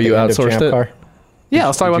to talk about you the end of outsourced Champ it? Car? Yeah,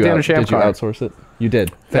 let's talk about the End of Champ Car. Did you outsource it? You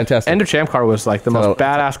did. Fantastic. End of Champ Car was like the most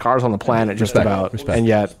badass cars on the planet, just about. And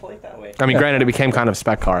yet, I mean, granted, it became kind of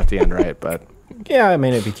spec car at the end, right? But yeah, I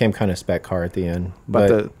mean, it became kind of spec car at the end.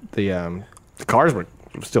 But the cars were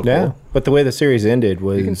still cool. But the way the series ended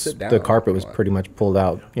was sit down the carpet was pretty much pulled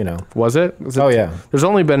out. Was it? Oh yeah. There's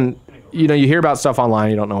only been, you hear about stuff online,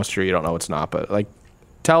 you don't know what's true, you don't know what's not, but like,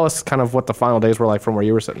 tell us kind of what the final days were like from where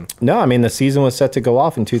you were sitting. No, I mean, the season was set to go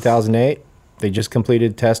off in 2008. They just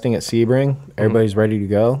completed testing at Sebring. Everybody's ready to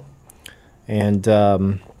go. And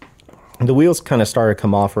the wheels kind of started to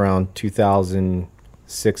come off around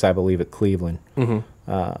 2006, I believe, at Cleveland. Jerry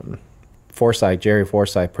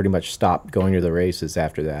Forsyth pretty much stopped going to the races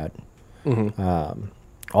after that.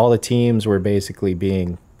 All the teams were basically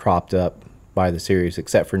being propped up by the series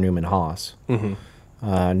except for Newman Haas.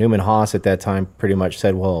 Newman Haas at that time pretty much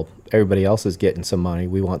said, well, everybody else is getting some money.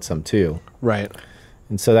 We want some too. Right.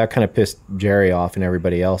 And so that kind of pissed Jerry off and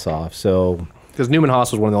everybody else off. So because Newman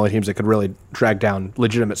Haas was one of the only teams that could really drag down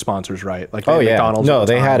legitimate sponsors, right? Like McDonald's. No,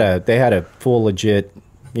 they had a full legit,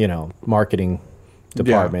 marketing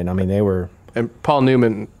department. I mean, they were. And Paul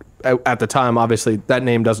Newman at the time, obviously, that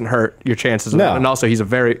name doesn't hurt your chances. No. And also, he's a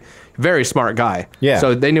very, very smart guy. Yeah.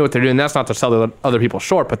 So they knew what they're doing. That's not to sell the other people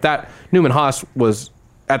short, but that Newman Haas was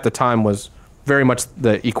at the time was very much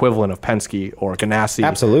the equivalent of Penske or Ganassi.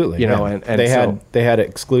 Absolutely. And they had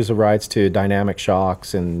exclusive rights to Dynamic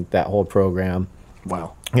Shocks and that whole program.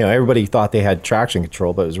 Wow. Everybody thought they had traction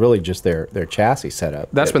control, but it was really just their chassis setup.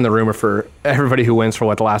 That's been the rumor for everybody who wins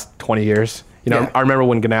for the last 20 years. I remember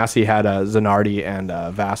when Ganassi had Zanardi and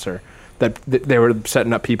Vassar, that they were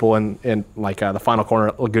setting up people in like the final corner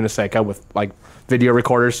at Laguna Seca with like video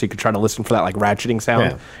recorders so you could try to listen for that like ratcheting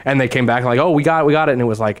sound. Yeah. And they came back and like, oh, we got it. And it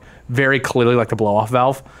was like very clearly like the blow off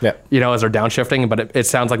valve, as they're downshifting, but it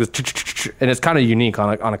sounds like this, and it's kind of unique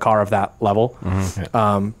on a car of that level.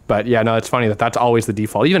 But yeah, no, it's funny that's always the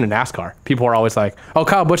default. Even in NASCAR, people are always like, oh,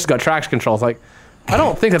 Kyle Busch has got traction control. It's like, I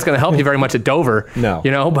don't think that's going to help you very much at Dover. No.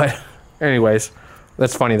 But anyways,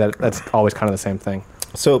 that's funny that that's always kind of the same thing.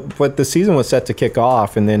 So, but the season was set to kick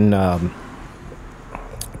off, and then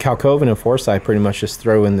Cal Coven and Forsyth pretty much just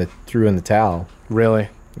threw in the towel. Really?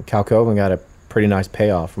 Cal Coven got a pretty nice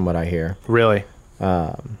payoff from what I hear. Really?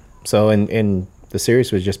 So, in the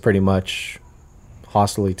series was just pretty much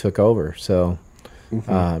hostily took over. So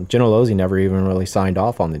Genealosi never even really signed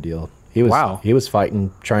off on the deal. He was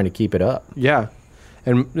fighting, trying to keep it up. Yeah.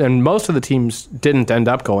 And most of the teams didn't end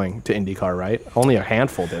up going to IndyCar, right? Only a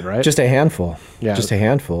handful did, right? Just a handful. Yeah. Just a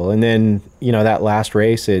handful. And then, that last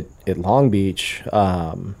race at Long Beach,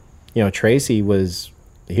 Tracy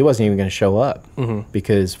he wasn't even going to show up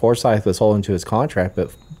because Forsyth was holding to his contract,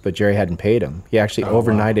 but Jerry hadn't paid him. He actually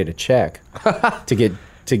overnighted a check to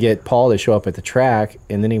get Paul to show up at the track,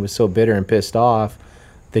 and then he was so bitter and pissed off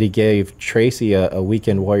that he gave Tracy a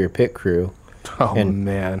weekend warrior pit crew. Oh,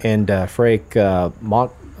 man. And Frank, I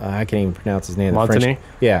can't even pronounce his name. Montagny?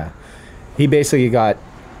 Yeah. He basically got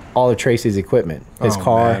all of Tracy's equipment, his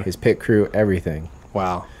car, man. his pit crew, everything.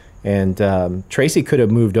 Wow. And Tracy could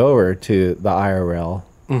have moved over to the IRL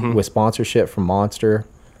with sponsorship from Monster.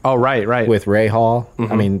 Oh, right. With Ray Hall.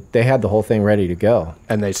 I mean, they had the whole thing ready to go.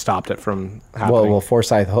 And they stopped it from happening. Well,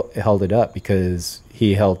 Forsyth held it up because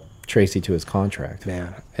he held Tracy to his contract.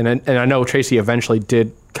 Man. And I know Tracy eventually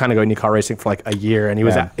did kind of go IndyCar racing for like a year, and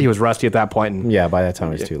he was rusty at that point. And, yeah, by that time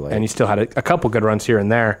it was too late. And he still had a couple good runs here and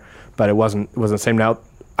there, but it wasn't the same. Now,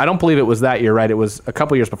 I don't believe it was that year, right? It was a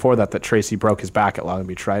couple years before that Tracy broke his back at Long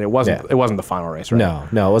Beach, right? It wasn't the final race, right?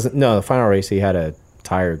 No, it wasn't. No, the final race he had a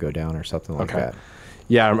tire go down or something like that.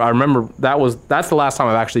 Yeah, I remember that's the last time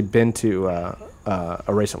I've actually been to a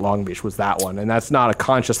race at Long Beach was that one, and that's not a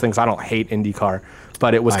conscious thing. 'Cause I don't hate IndyCar,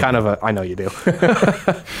 but it was I know you do.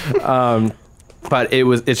 But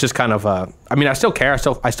it's just kind of I mean, I still care.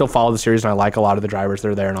 I still follow the series, and I like a lot of the drivers that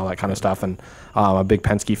are there and all that kind of stuff, and I'm a big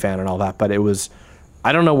Penske fan and all that. But it was,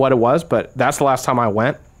 I don't know what it was, but that's the last time I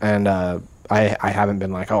went, and I haven't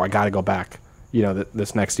been like, I got to go back,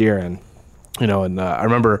 this next year, and I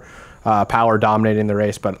remember Power dominating the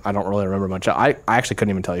race, but I don't really remember much. I actually couldn't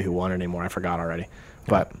even tell you who won anymore. I forgot already,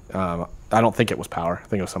 but I don't think it was Power. I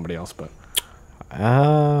think it was somebody else, but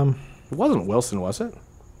it wasn't Wilson, was it?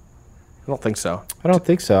 I don't think so. I don't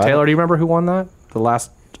think so. Taylor, do you remember who won that? The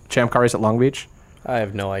last Champ Car race at Long Beach? I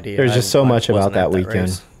have no idea. There's just so much about that weekend.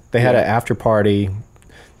 Race. They had an after party.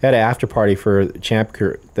 They had an after party for the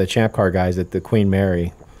Champ Car guys at the Queen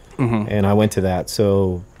Mary, and I went to that.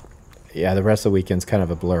 So, yeah, the rest of the weekend's kind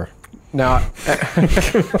of a blur. Now,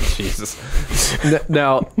 Jesus.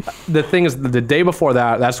 Now, the thing is, the day before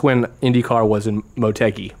that's when IndyCar was in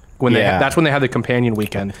Motegi. That's when they had the companion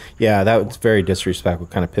weekend. Yeah, that was very disrespectful.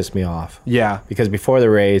 Kind of pissed me off. Yeah. Because before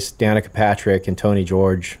the race, Danica Patrick and Tony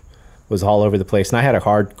George was all over the place, and I had a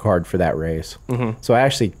hard card for that race. So I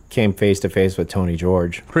actually came face to face with Tony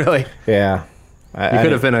George. Really? Yeah. You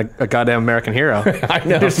could have been a goddamn American hero. I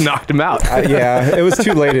know. Just knocked him out. Yeah, it was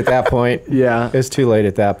too late at that point. Yeah. It was too late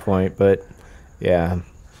at that point, but yeah.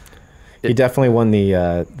 He definitely won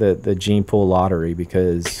the gene pool lottery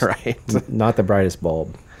because not the brightest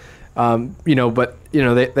bulb. They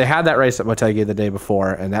had that race at Motegi the day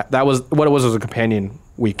before, and that was what it was a companion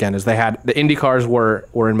weekend. Is they had the Indy cars were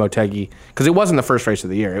in Motegi because it wasn't the first race of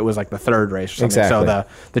the year. It was like the third race or something. Exactly. So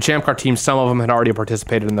the Champ Car teams, some of them had already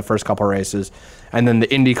participated in the first couple races, and then the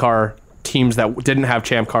IndyCar teams that didn't have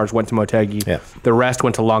Champ Cars went to Motegi. Yeah. The rest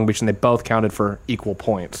went to Long Beach, and they both counted for equal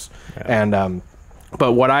points. Yeah. And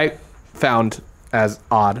but what I found as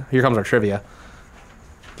odd, here comes our trivia.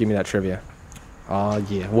 Give me that trivia.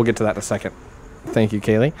 Yeah, we'll get to that in a second. Thank you,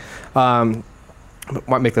 Kaylee.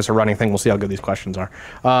 Might make this a running thing. We'll see how good these questions are.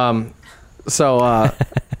 No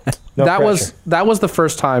that pressure. was the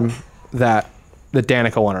first time that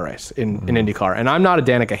Danica won a race in IndyCar, and I'm not a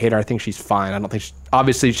Danica hater. I think she's fine. I don't think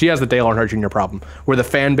obviously she has the Dale Earnhardt Jr. problem, where the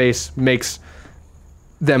fan base makes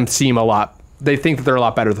them seem they think that they're a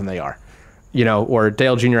lot better than they are. Or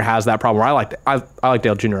Dale Jr. has that problem. Where I like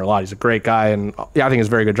Dale Jr. a lot. He's a great guy, and I think he's a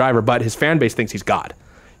very good driver. But his fan base thinks he's God,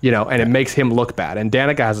 and it makes him look bad. And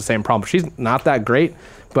Danica has the same problem. She's not that great,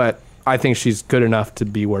 but I think she's good enough to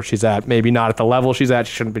be where she's at. Maybe not at the level she's at.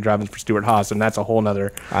 She shouldn't be driving for Stuart Haas, and that's a whole nother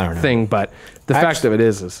thing. But the fact of it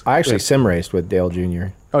is I actually sim raced with Dale Jr.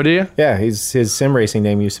 Oh, do you? Yeah, his sim racing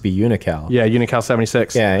name used to be Unical. Yeah, Unical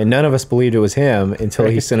 76. Yeah, and none of us believed it was him until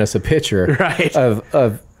he sent us a picture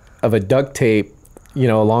of a duct tape,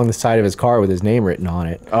 along the side of his car with his name written on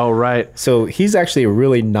it. Oh, right. So he's actually a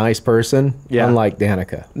really nice person, unlike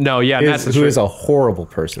Danica. No, yeah, who is a horrible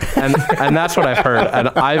person. And that's what I've heard.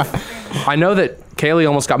 And I know that Kaylee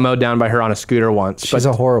almost got mowed down by her on a scooter once. She's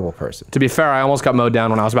a horrible person. To be fair, I almost got mowed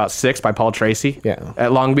down when I was about 6 by Paul Tracy. Yeah.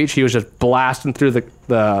 At Long Beach, he was just blasting through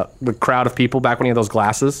the crowd of people back when he had those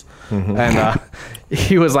glasses, and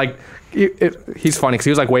he was like. He's funny because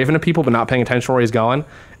he was like waving to people but not paying attention where he's going,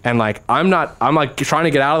 and like I'm like trying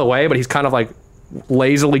to get out of the way, but he's kind of like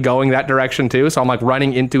lazily going that direction too, so I'm like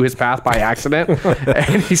running into his path by accident.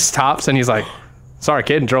 And he stops and he's like, sorry,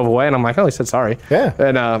 kid, and drove away. And I'm like, oh, he said sorry. Yeah.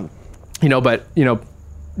 And,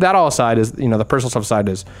 that all aside is, the personal stuff aside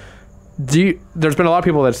is, there's been a lot of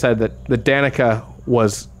people that said that Danica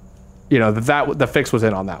was, that the fix was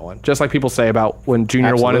in on that one. Just like people say about when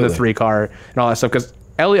Junior won in the 3 car and all that stuff. Because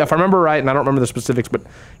Elio, if I remember right, and I don't remember the specifics, but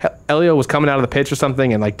Elio was coming out of the pits or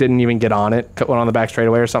something and like didn't even get on it, went on the back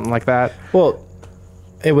straightaway or something like that. Well,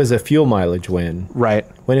 it was a fuel mileage win. Right.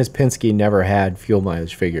 When has Penske never had fuel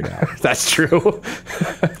mileage figured out? That's true.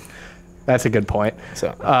 That's a good point.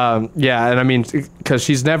 So yeah, and I mean, because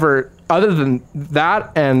she's never, other than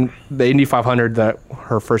that and the Indy 500, that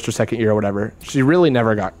her first or second year or whatever, she really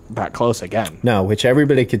never got that close again. No, which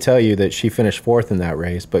everybody could tell you that she finished 4th in that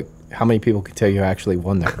race, but how many people could tell you who actually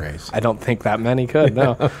won that race? I don't think that many could,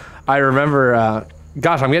 no. I remember,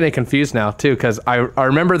 gosh, I'm getting confused now, too, because I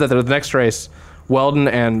remember that the next race, Weldon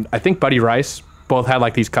and I think Buddy Rice both had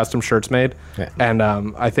like these custom shirts made. Yeah. And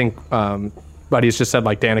I think Buddy's just said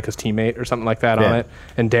like Danica's teammate or something like that on it.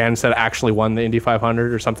 And Dan said actually won the Indy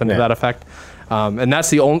 500 or something to that effect. And that's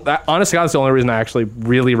the only, honestly, that's the only reason I actually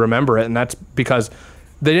really remember it. And that's because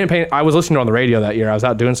they didn't pay, I was listening to it on the radio that year. I was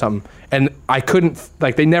out doing something and I couldn't,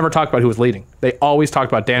 like, they never talked about who was leading. They always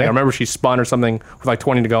talked about Danica. I remember she spun or something with like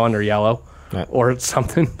 20 to go under yellow or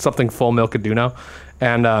something full milk Caduno.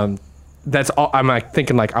 And that's all, I'm like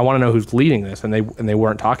thinking like, I want to know who's leading this. And they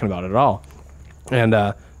weren't talking about it at all. And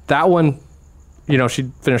that one, she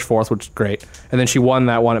finished 4th, which is great. And then she won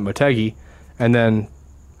that one at Motegi. And then,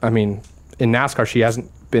 I mean, in NASCAR, she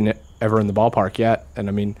hasn't been ever in the ballpark yet. And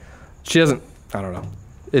I mean, she doesn't, I don't know.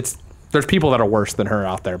 There's people that are worse than her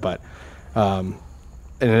out there, but, and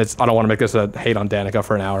I don't want to make this a hate on Danica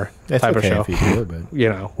for an hour type of show. If you do, but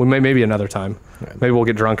we maybe another time. Yeah. Maybe we'll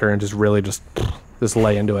get drunker and just really just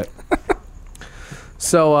lay into it.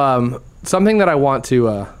 So, something that I want to,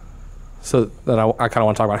 I kind of want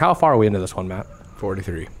to talk about. How far are we into this one, Matt?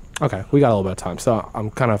 43. Okay, we got a little bit of time. So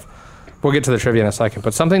we'll get to the trivia in a second,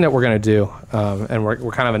 but something that we're going to do, and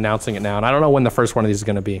we're kind of announcing it now, and I don't know when the first one of these is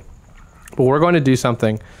going to be, but we're going to do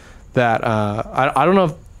something that, I don't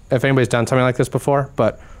know if anybody's done something like this before,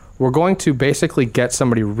 but we're going to basically get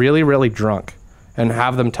somebody really, really drunk and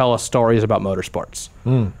have them tell us stories about motorsports.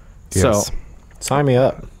 Yes. So sign me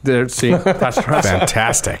up. See, that's right.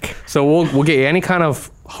 Fantastic. So we'll get you any kind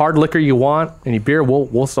of hard liquor you want, any beer,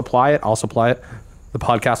 we'll supply it. I'll supply it. The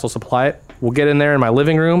podcast will supply it. We'll get in there in my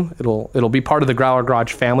living room. It'll be part of the Growler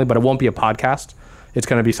Garage family, but it won't be a podcast. It's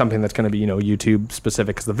going to be something that's going to be, YouTube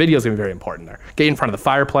specific, because the video is going to be very important there. Get in front of the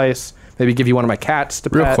fireplace. Maybe give you one of my cats to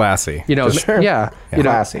pet. Real classy. Sure. Yeah.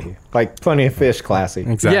 Classy. Like Plenty of Fish classy.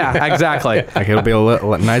 Exactly. Yeah, exactly. Like it'll be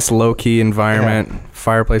a nice low-key environment,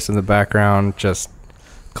 fireplace in the background, just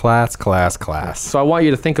class. So I want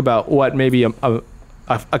you to think about what maybe a kind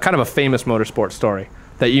of a famous motorsport story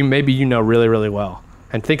that you know really, really well.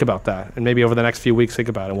 And think about that. And maybe over the next few weeks, think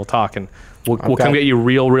about it. And we'll talk. And we'll come get you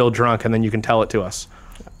real drunk. And then you can tell it to us.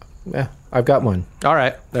 Yeah, I've got one. All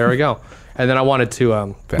right. There we go. And then I wanted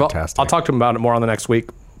to... Fantastic. I'll talk to him about it more on the next week.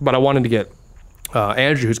 But I wanted to get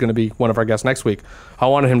Andrew, who's going to be one of our guests next week. I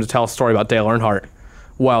wanted him to tell a story about Dale Earnhardt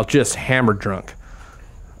while just hammered drunk.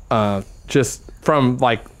 Just from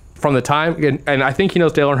the time... And I think he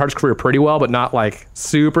knows Dale Earnhardt's career pretty well, but not like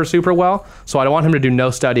super, super well. So I want him to do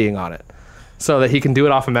no studying on it, so that he can do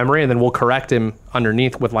it off of memory, and then we'll correct him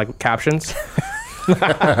underneath with like captions.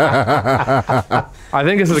 I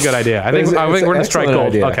think this is a good idea. I think we're going to strike gold.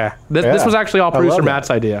 Idea. Okay. This was actually all producer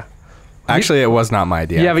Matt's idea. Actually, it was not my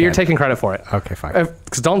idea. Yeah, but you're taking credit for it. Okay, fine.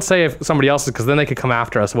 Because don't say if somebody else's, because then they could come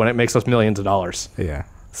after us when it makes us millions of dollars. Yeah.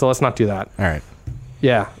 So let's not do that. All right.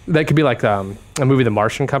 Yeah. That could be like a movie The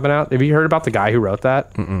Martian coming out. Have you heard about the guy who wrote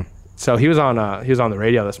that? Mm-mm. So he was on the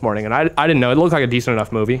radio this morning, and I didn't know. It looked like a decent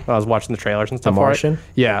enough movie. I was watching the trailers and stuff. The Martian?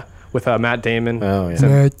 Yeah, with Matt Damon. Oh, yeah.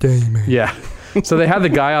 Matt Damon. Yeah. So they had the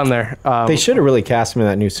guy on there. They should have really cast him in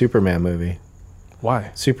that new Superman movie. Why?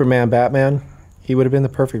 Superman, Batman. He would have been the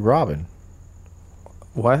perfect Robin.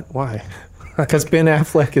 What? Why? Because Ben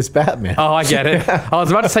Affleck is Batman. Oh, I get it. I was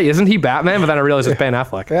about to say, isn't he Batman? But then I realized it's Ben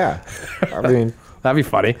Affleck. Yeah. I mean, that'd be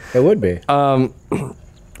funny. It would be.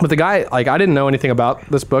 But the guy, like, I didn't know anything about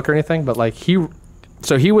this book or anything, but like he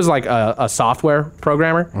was like a software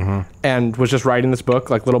programmer and was just writing this book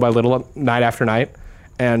like little by little, night after night,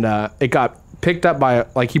 and it got picked up by,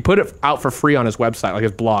 like, he put it out for free on his website, like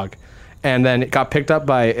his blog, and then it got picked up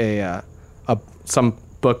by some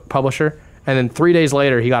book publisher, and then 3 days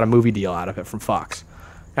later he got a movie deal out of it from Fox,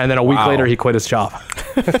 and then a week later he quit his job.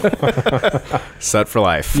 Set for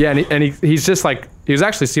life. Yeah, and he's just like, he was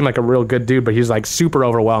actually seemed like a real good dude, but he's like super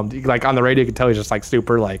overwhelmed. Like on the radio, you could tell he's just like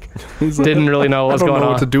super like, didn't really know what was going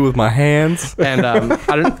on. What to do with my hands. And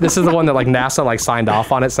this is the one that like NASA like signed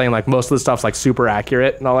off on it, saying like most of the stuff's like super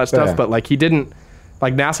accurate and all that stuff. Yeah. But like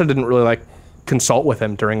NASA didn't really like consult with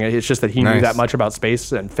him during it. It's just that he knew that much about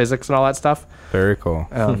space and physics and all that stuff. Very cool.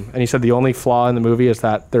 And he said the only flaw in the movie is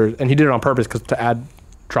that and he did it on purpose because to add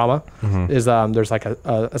drama, is there's like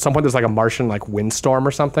at some point there's like a Martian like windstorm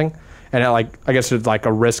or something, and it like I guess there's like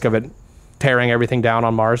a risk of it tearing everything down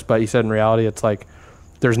on Mars. But he said in reality it's like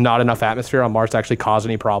there's not enough atmosphere on Mars to actually cause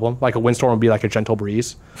any problem. Like a windstorm would be like a gentle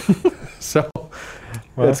breeze. So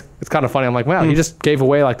it's kind of funny. I'm like, wow, he just gave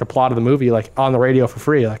away like the plot of the movie like on the radio for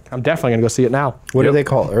free. Like I'm definitely gonna go see it now. What do they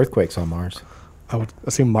call earthquakes on Mars? I would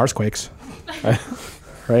assume Marsquakes.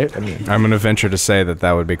 Right? I'm going to venture to say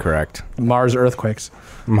that would be correct. Mars earthquakes.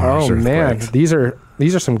 Mars man, earthquakes.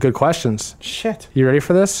 these are some good questions. Shit. You ready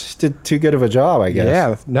for this? Just did too good of a job, I guess.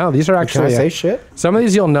 Yeah. No, these are Can actually I say shit? some of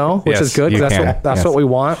these you'll know, which Yes, is good. 'Cause you that's can. what that's Yes. what we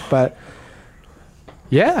want. But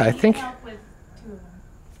yeah, I think help with 2 of them.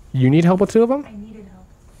 you need help with 2 of them. I needed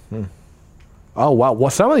help. Oh wow,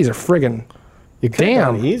 well some of these are friggin' You could have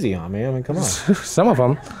Damn. gone easy on me. I mean, come on. some of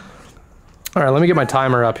them. All right, let me get my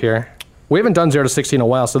timer up here. We haven't done 0 to 60 in a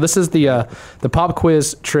while, so this is the pop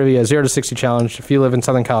quiz trivia 0 to 60 challenge. If you live in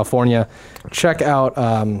Southern California, check out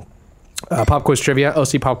Pop Quiz Trivia,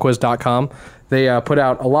 ocpopquiz.com. They put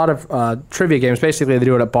out a lot of trivia games. Basically, they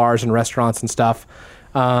do it at bars and restaurants and stuff.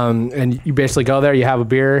 And you basically go there, you have a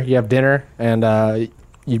beer, you have dinner, and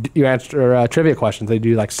you answer trivia questions. They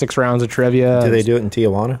do like 6 rounds of trivia. Do they do it in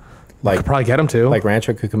Tijuana? I could probably get them to. Like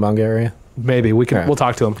Rancho Cucamonga area? Maybe we can. Yeah. We'll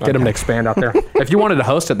talk to them. Get them to expand out there. If you wanted to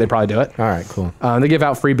host it, they'd probably do it. All right, cool. They give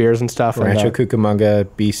out free beers and stuff. Rancho and, Cucamonga,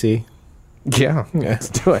 BC. yeah, let's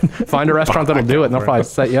do it. Find a restaurant that'll do it, and they'll probably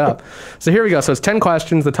set you up. So here we go. So it's 10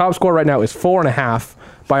 questions. The top score right now is 4.5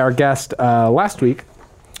 by our guest last week,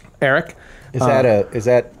 Eric. Is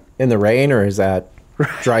that in the rain or is that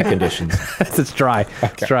dry conditions? It's dry.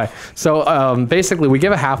 It's dry. So basically, we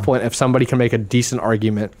give a half point if somebody can make a decent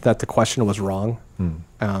argument that the question was wrong,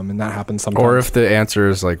 and that happens sometimes. Or if the answer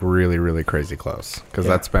is like really, really crazy close, because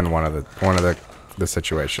that's been one of the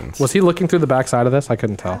situations. Was he looking through the backside of this? I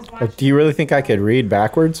couldn't tell. Do you really think I could read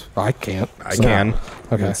backwards? I can't. I can.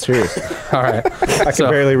 Okay. That's serious. All right. I can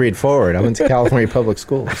barely read forward. I went to California Public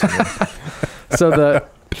Schools. So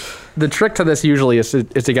the trick to this usually is to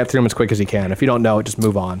get through them as quick as you can. If you don't know it, just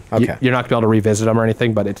move on. Okay. You're not going to be able to revisit them or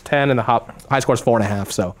anything, but it's 10 and the high score is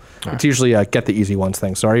 4.5. So it's usually a get the easy ones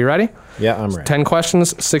thing. So are you ready? Yeah, I'm ready. 10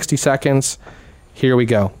 questions, 60 seconds. Here we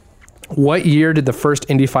go. What year did the first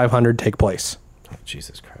Indy 500 take place? Oh,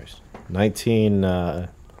 Jesus Christ.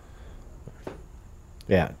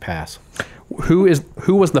 Pass. Who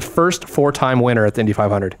was the first 4-time winner at the Indy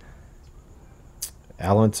 500?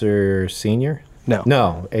 Al Unser Sr.? No.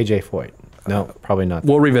 No, AJ Foyt. No, probably not.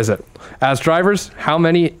 We'll revisit. As drivers, how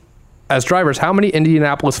many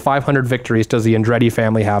Indianapolis 500 victories does the Andretti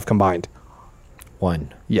family have combined?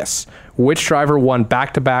 1. Yes. Which driver won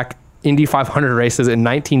back-to-back Indy 500 races in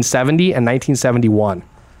 1970 and 1971?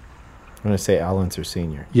 I'm going to say Al Unser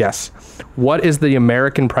Sr. Yes. What is the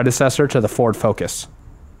American predecessor to the Ford Focus?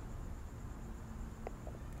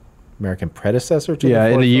 American predecessor to Yeah, the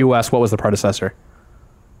in Ford the Focus? U.S., what was the predecessor?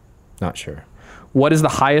 Not sure. What is the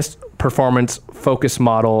highest performance Focus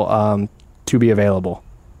model to be available?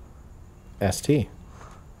 ST.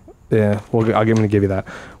 Yeah, I'm going to give you that.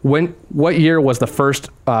 What year was the first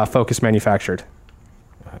Focus manufactured?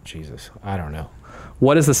 Oh, Jesus. I don't know.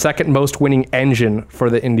 What is the second most winning engine for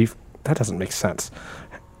the Indy? That doesn't make sense.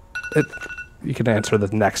 You can answer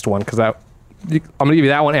the next one because I'm going to give you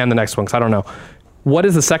that one and the next one because I don't know. What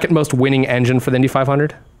is the second most winning engine for the Indy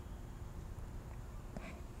 500?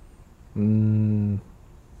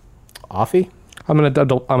 Offie? I'm gonna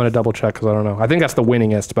double check because I don't know. I think that's the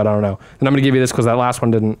winningest, but I don't know. And I'm gonna give you this because that last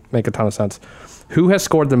one didn't make a ton of sense. Who has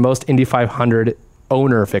scored the most Indy 500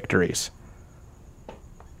 owner victories?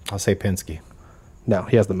 I'll say Penske. No,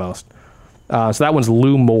 he has the most. So that one's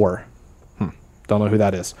Lou Moore. Don't know who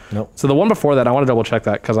that is. Nope. So the one before that, I want to double check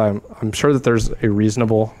that because I'm sure that there's a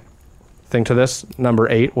reasonable thing to this. Number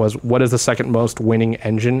 8 was what is the second most winning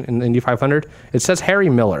engine in the Indy 500? It says Harry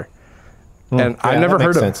Miller. And I've never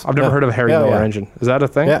heard of a Harry Miller engine. Is that a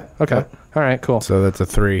thing? Yeah. Okay. Yeah. All right. Cool. So that's a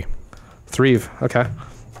 3. Okay.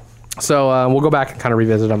 So we'll go back and kind of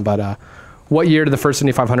revisit them. But what year did the first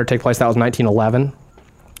Indy 500 take place? That was 1911.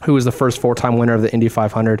 Who was the first 4-time winner of the Indy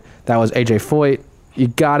 500? That was AJ Foyt. You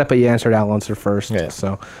got it, but you answered Al Unser first. Yeah.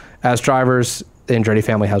 So as drivers, the Andretti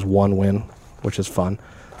family has 1 win, which is fun.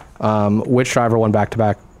 Which driver won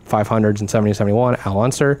back-to-back 500s in 70 and 71? Al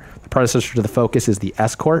Unser. The predecessor to the Focus is the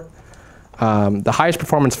Escort. The highest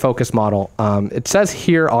performance Focus model. It says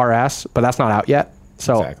here RS, but that's not out yet.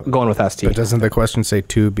 So Exactly. going with ST. But doesn't the question say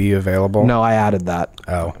to be available? No, I added that.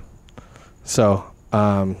 Oh. So,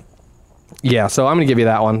 yeah. So I'm gonna give you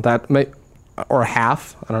that one. That may, or a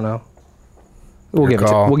half. I don't know. We'll Your give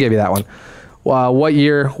call. we'll give you that one. What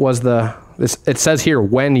year was this? It says here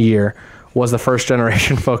when year was the first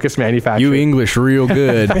generation Focus manufactured. You English real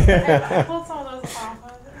good. I pulled some of those off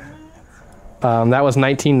of it. That was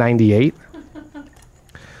 1998.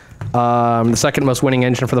 The second most winning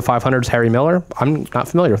engine for the 500s, Harry Miller. I'm not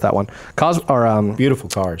familiar with that one. Beautiful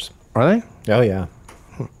cars. Are they? Oh yeah.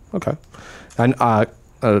 Okay. And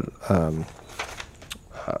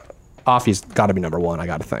Offie's got to be number one, I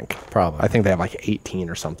got to think. Probably. I think they have like 18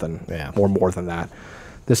 or something. Yeah. Or more than that.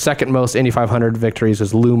 The second most Indy 500 victories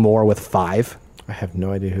is Lou Moore with 5. I have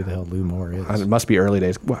no idea who the hell Lou Moore is. It must be early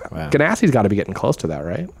days. Wow. Ganassi's got to be getting close to that,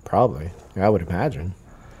 right? Probably. I would imagine.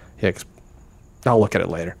 Yeah, I'll look at it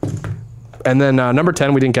later. And then number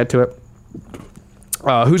 10, we didn't get to it.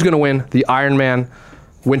 Who's going to win the Ironman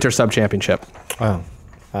Winter Sub Championship? Oh.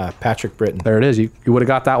 Patrick Britton. There it is. You would have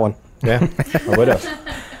got that one. Yeah. I would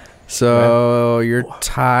have. So you're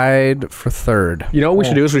tied for third. You know what we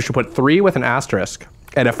should do is we should put 3 with an asterisk.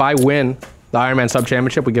 And if I win the Ironman Sub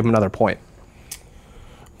Championship, we give him another point.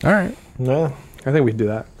 All right. No. I think we do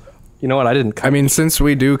that. You know what? I didn't. I mean, since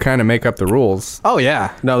we do kind of make up the rules. Oh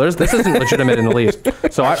yeah, no, this isn't legitimate in the least.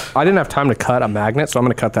 So I didn't have time to cut a magnet, so I'm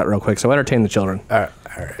going to cut that real quick. So entertain the children. All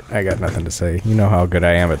right. I got nothing to say. You know how good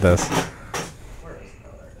I am at this.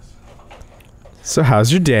 So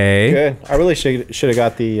how's your day? Good. I really should have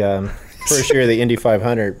got the first year of the Indy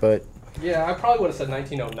 500, but Yeah, I probably would have said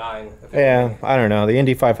 1909. yeah, I don't know. The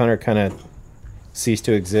Indy 500 kind of ceased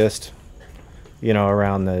to exist,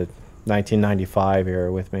 around the 1995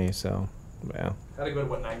 era with me. So, yeah, Had a good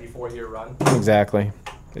 94 year run. exactly.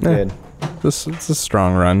 It Yeah. did. It's a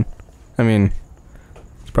strong run. I mean,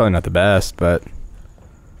 it's probably not the best, but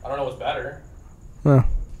I don't know what's better. well,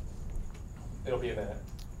 It'll be a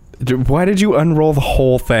minute. why did you unroll the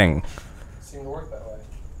whole thing? It seemed to work that way.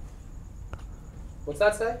 What's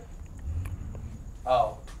that say?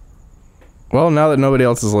 Oh. Well, now that nobody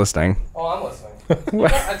else is listening, Oh, I'm listening.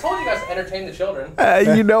 I told you guys to entertain the children.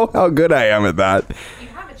 you know how good I am at that. You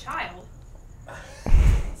have a child.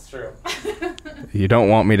 It's true. You don't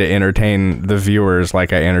want me to entertain the viewers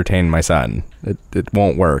like I entertain my son. It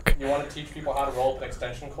won't work. You want to teach people how to roll up an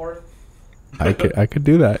extension cord? I could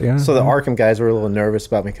do that. Yeah. So the Arkham guys were a little nervous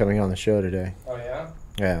about me coming on the show today. Oh yeah?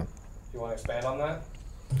 Yeah. You want to expand on that?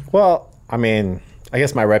 Well, I mean, I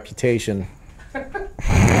guess my reputation. Nicest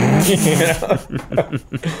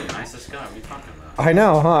guy. What are you talking about? I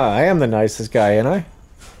know, huh? I am the nicest guy, ain't I?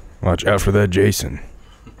 Watch out for that, Jason.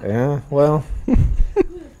 Yeah. Well,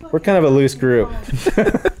 we're kind of a loose group.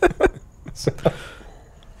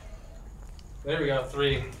 There we go,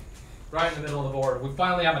 3. Right in the middle of the board. We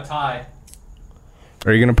finally have a tie.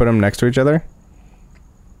 Are you gonna put them next to each other?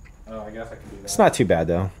 Oh, I guess I can do that. It's not too bad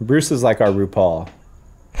though. Bruce is like our RuPaul.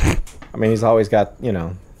 I mean, he's always got,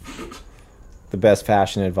 the best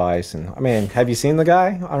fashion advice. And I mean, have you seen the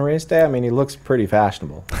guy on race day? I mean, he looks pretty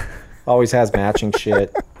fashionable. Always has matching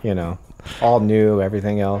shit, all new,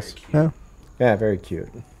 everything else. Yeah. Yeah, very cute.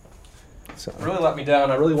 So Really let me down.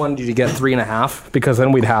 I really wanted you to get 3.5 because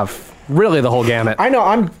then we'd have really the whole gamut. I know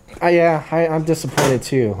I'm disappointed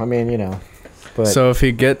too. I mean, but So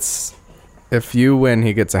if you win,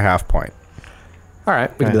 he gets a half point. All right,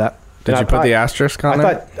 we can do that. Did I you put thought- the asterisk I on it?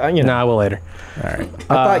 thought No, I will later. All right.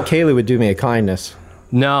 I thought Kaylee would do me a kindness.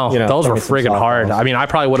 No, those throw were me some friggin' hard. softballs. I mean, I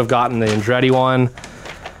probably would have gotten the Andretti one.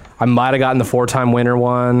 I might have gotten the 4-time winner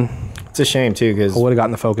one. It's a shame too because I would have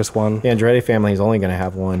gotten the Focus one. the Andretti family is only going to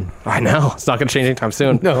have one. I know. It's not going to change anytime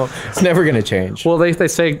soon. No, it's never going to change. Well, they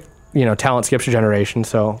say, talent skips a generation.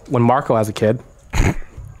 So when Marco has a kid,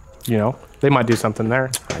 they might do something there.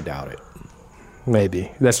 I doubt it.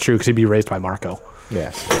 Maybe. That's true because he'd be raised by Marco.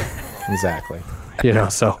 Yes, exactly.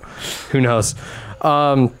 So who knows?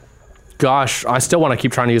 Gosh, I still want to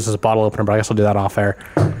keep trying to use this as a bottle opener, but I guess I'll do that off air.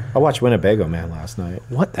 I watched Winnebago Man last night.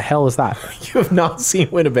 What the hell is that? You have not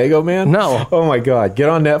seen Winnebago Man? No. Oh my God. Get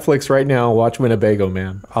on Netflix right now and watch Winnebago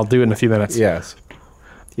Man. I'll do it in a few minutes. Yes.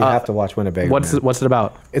 You have to watch Winnebago What's Man. it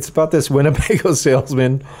about? It's about this Winnebago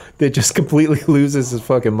salesman that just completely loses his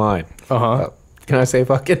fucking mind. Uh-huh. Can I say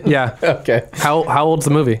fucking? Yeah. Okay. How old's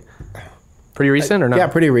the movie? Pretty recent or not? Yeah,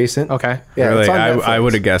 pretty recent. Okay. Yeah, really, it's on I Netflix.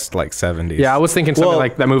 would have guessed like 70s. Yeah, I was thinking something Well,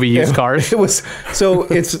 like that movie Used Cars. It was so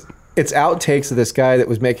it's outtakes of this guy that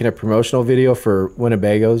was making a promotional video for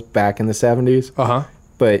Winnebago's back in the 70s. Uh-huh.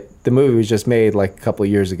 but the movie was just made like a couple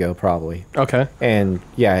of years ago, probably. Okay. And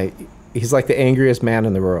yeah, he's like the angriest man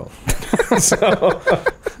in the world.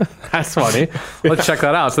 That's funny. Let's check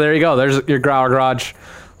that out. So there you go. There's your Growler Garage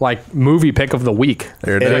like movie pick of the week.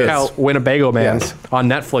 There it It is. is. Check out Winnebago Man Yes. on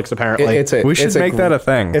Netflix apparently. We should make that a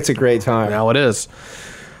thing. It's a great time. Now it is.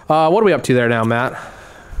 What are we up to there now, Matt?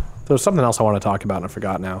 There's something else I want to talk about and I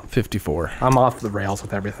forgot now. 54. I'm off the rails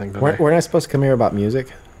with everything today. Weren't I supposed to come here about music?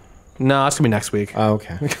 No, it's gonna be next week. Oh,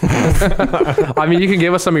 okay. I mean, you can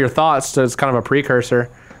give us some of your thoughts. So it's kind of a precursor.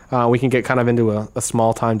 We can get kind of into a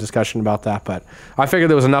small time discussion about that. But I figured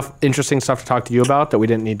there was enough interesting stuff to talk to you about that we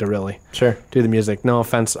didn't need to really Sure. do the music. No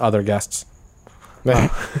offense, other guests.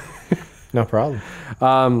 No problem.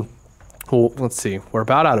 Well, let's see. We're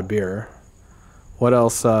about out of beer. What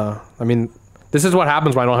else? I mean, this is what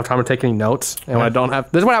happens when I don't have time to take any notes, and when I don't have.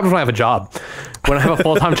 This is what happens when I have a job. When I have a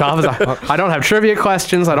full-time job, is I don't have trivia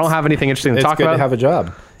questions. I don't have anything interesting to It's talk good about. to have a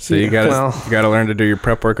job. So you gotta Well- you gotta learn to do your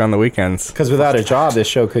prep work on the weekends. Because without a job, this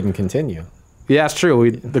show couldn't continue. Yeah, it's true.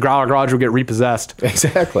 The Growler Garage would get repossessed.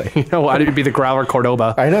 Exactly. You know, I'd be the Growler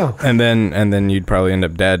Cordoba. I know. And then you'd probably end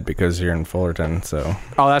up dead because you're in Fullerton. So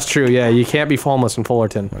Oh, that's true. Yeah, you can't be homeless in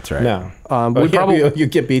Fullerton. that's right. No. We Yeah, probably. you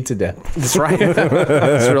get beat to death. That's right.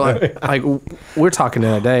 That's really, like we're talking the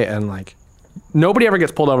other day, and like nobody ever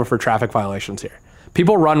gets pulled over for traffic violations here.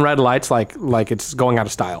 People run red lights like it's going out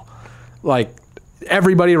of style. Like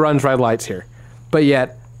everybody runs red lights here, but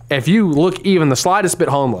yet if you look even the slightest bit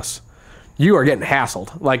homeless, you are getting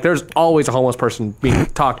hassled. Like there's always a homeless person being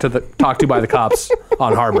talked to by the cops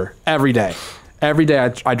on Harbor every day. Every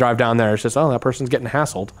day I drive down there, it's just that person's getting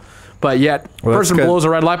hassled. But yet, Well, that's person good. blows a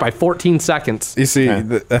red light by 14 seconds. You see,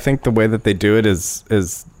 Yeah. I think the way that they do it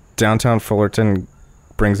is downtown Fullerton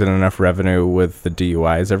brings in enough revenue with the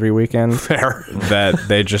DUIs every weekend Fair. that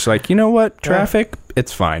they just like, you know what, traffic,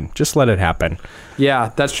 it's fine, just let it happen.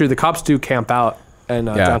 Yeah, that's true. The cops do camp out in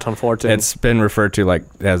downtown Fullerton. It's been referred to like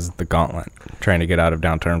as the gauntlet, trying to get out of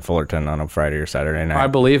downtown Fullerton on a Friday or Saturday night. I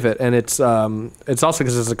believe it, and it's also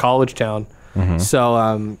because it's a college town,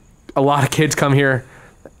 so a lot of kids come here,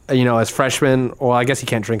 as freshmen. Well, I guess you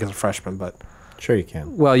can't drink as a freshman, but Sure you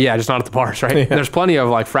can. well, yeah, just not at the bars, right? There's plenty of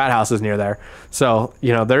like frat houses near there, so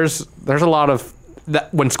there's a lot of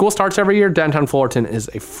that. When school starts every year, downtown Fullerton is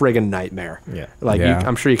a friggin' nightmare. Yeah. Yeah.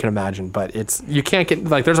 I'm sure you can imagine, but you can't get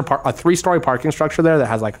like there's a 3-story parking structure there that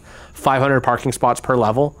has like 500 parking spots per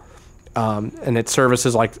level. And it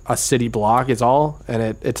services like a city block is all, and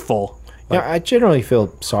it's full. Yeah, I generally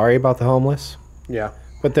feel sorry about the homeless. Yeah.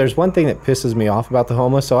 But there's one thing that pisses me off about the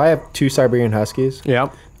homeless. So I have 2 Siberian Huskies. Yeah.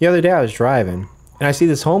 The other day I was driving, and I see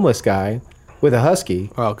this homeless guy with a husky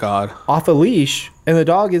Oh God. off a leash, and the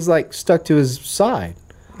dog is like stuck to his side.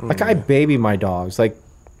 Like I baby my dogs. Like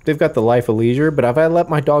they've got the life of leisure, but if I let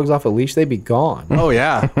my dogs off a leash, they'd be gone. Oh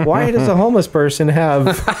yeah. Why does a homeless person have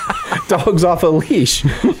dogs off a leash?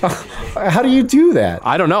 How do you do that?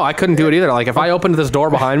 I don't know. I couldn't do it either. Like if I opened this door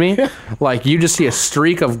behind me, like you just see a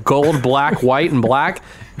streak of gold, black, white, and black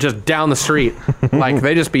just down the street. Like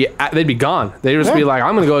they'd be gone. They'd just be like,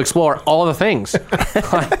 I'm gonna go explore all the things.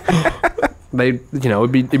 It'd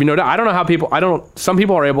be no doubt. I don't know how some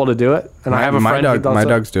people are able to do it, and I have a friend who does my it.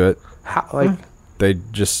 dogs do it. Like They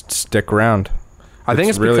just stick around. I think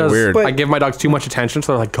it's really because weird. I give my dogs too much attention,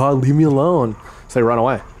 so they're like, God, leave me alone. So they run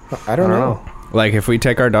away. I don't know. Like if we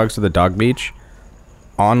take our dogs to the dog beach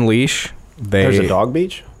on leash, There's a dog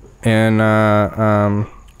beach? in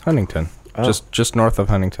Huntington, just north of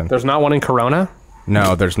Huntington. There's not one in Corona.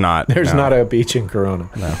 No, there's not. There's no. not a beach in Corona.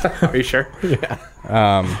 Are you sure?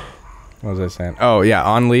 What was I saying? Oh yeah,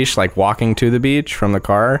 on leash, like walking to the beach from the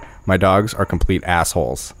car. My dogs are complete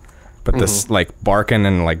assholes, but this like barking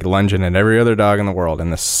and like lunging at every other dog in the world.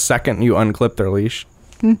 And the second you unclip their leash,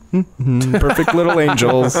 perfect little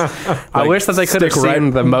angels. I wish that they could have stick right-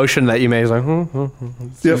 seen the motion that you made. It's like,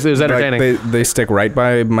 It was entertaining. Like they stick right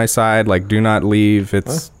by my side. Like do not leave.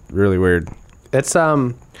 It's really weird. It's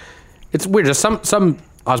weird. Just some.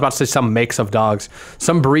 I was about to say some makes of dogs,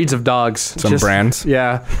 some breeds of dogs, Some brands.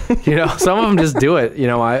 Yeah, some of them just do it.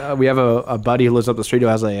 We have a buddy who lives up the street who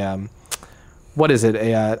has a what is it?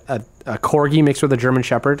 A corgi mixed with a German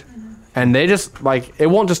Shepherd. And they just like it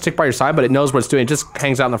won't just stick by your side, but it knows what it's doing. It just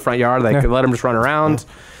hangs out in the front yard. They let them just run around,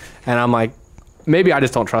 and I'm like, maybe I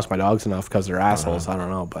just don't trust my dogs enough because they're assholes. I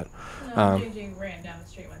don't know, but JJ ran down the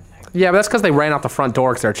street one time. yeah, but that's because they ran out the front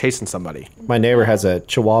door because they're chasing somebody. My neighbor has a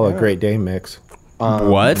Chihuahua Great Dane mix.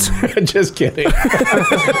 What? Just kidding.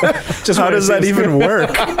 Just How does that even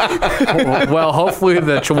work? Well, hopefully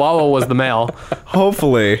the Chihuahua was the male.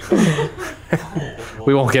 Hopefully.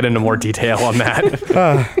 We won't get into more detail on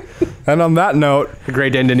that. And on that note, The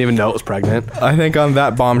Great Dane didn't even know it was pregnant. I think on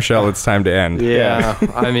that bombshell, it's time to end. Yeah,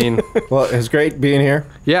 I mean, Well, it was great being here.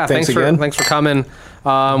 yeah. Thanks again. for coming.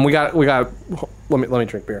 We got. Let me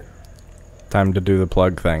drink beer. Time to do the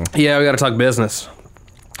plug thing. Yeah, we got to talk business.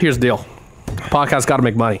 Here's the deal. Podcast got to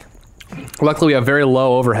make money. Luckily, we have very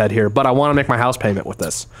low overhead here, but I want to make my house payment with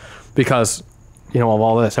this because, of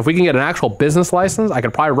all this. If we can get an actual business license, I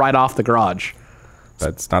could probably write off the garage.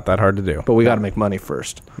 That's not that hard to do. But we got to make money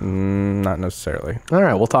first. Not necessarily. All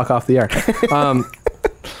right, we'll talk off the air.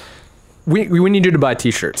 We need you to buy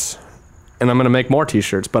T-shirts, and I'm going to make more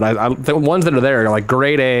T-shirts. But the ones that are there are like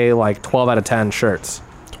grade A, like 12 out of 10 shirts.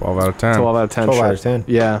 12 out of 10. 12 out of 10 12 out of shirts. 10.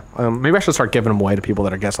 Yeah. Maybe I should start giving them away to people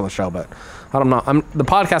that are guests on the show, but I don't know. The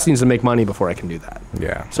podcast needs to make money before I can do that.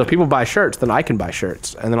 Yeah. So if people buy shirts, then I can buy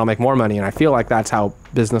shirts, and then I'll make more money. And I feel like that's how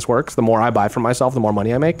business works. The more I buy from myself, the more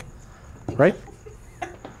money I make. Right?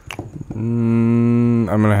 I'm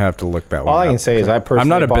going to have to look that one All I up. can say is I personally I'm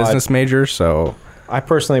not a bought, business major, so I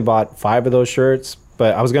personally bought 5 of those shirts,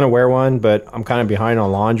 but I was going to wear one, but I'm kind of behind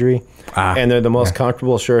on laundry. And they're the most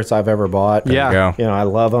comfortable shirts I've ever bought. Yeah. there you go. I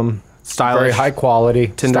love them. Stylish. Very high quality.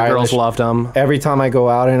 Tinder stylish. girls loved them. Every time I go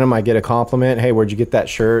out in them, I get a compliment. Hey, where'd you get that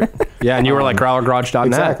shirt? Yeah, and you were like growlergarage.net.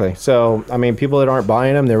 Exactly. So, I mean, people that aren't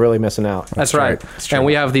buying them, they're really missing out. That's right. That's true. And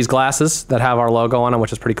we have these glasses that have our logo on them,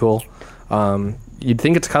 which is pretty cool. You'd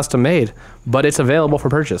think it's custom made, but it's available for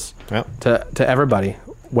purchase Yep. to everybody,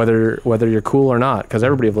 whether you're cool or not, because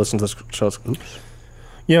everybody who listens to this shows. Oops.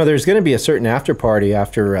 There's going to be a certain after party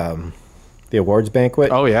after the awards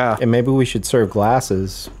banquet. Oh, yeah. And maybe we should serve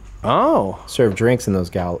glasses, Oh, serve drinks in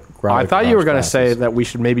those I thought you were going to say that we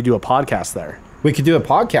should maybe do a podcast there. we could do a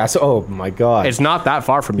podcast. Oh, my God. It's not that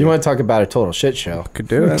far from you you. want to talk about a total shit show? could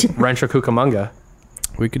do it. Rancho Cucamonga.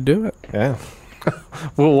 We could do it. Yeah.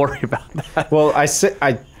 We'll worry about that. Well,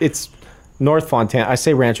 it's North Fontana. I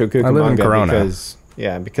say Rancho Cucamonga live in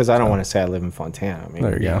Corona. because I don't want to say I live in Fontana. I mean,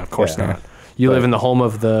 There you go. Of course Yeah. not. You live in the home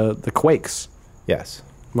of the Quakes. Yes.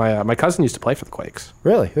 My cousin used to play for the Quakes.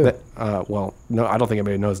 Really? Who? Well, no, I don't think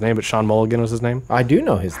anybody knows his name, but Sean Mulligan was his name. I do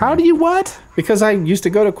know his How name. do you what? Because I used to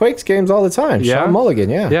go to Quakes games all the time. Yeah? Sean Mulligan,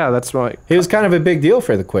 yeah. Yeah, that's right. He was kind of a big deal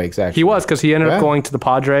for the Quakes, actually. He was, because he ended up Yeah. going to the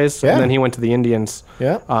Padres, Yeah. and then he went to the Indians.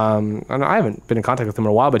 Yeah. And I haven't been in contact with him in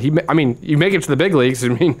a while, but you make it to the big leagues. I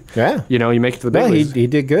mean, Yeah. you make it to the big No, leagues. he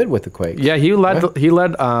did good with the Quakes. Yeah, he led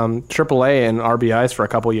AAA and RBIs for a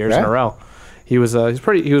couple years in Yeah. a row. He was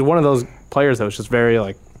one of those players that was just very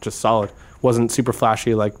just solid. Wasn't super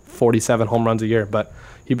flashy, like 47 home runs a year, but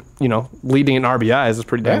he leading in RBIs is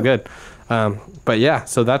pretty damn Yeah. good. But yeah,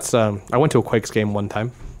 so that's I went to a Quakes game one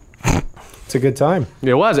time. It's a good time.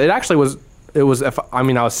 It actually was. It was. I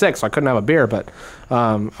was sick, so I couldn't have a beer. But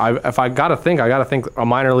if I gotta think a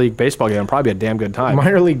minor league baseball game would probably be a damn good time.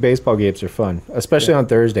 Minor league baseball games are fun, especially on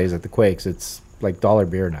Thursdays at the Quakes. It's like dollar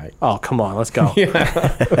beer night. Oh come on, let's go.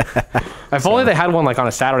 If only they had one like on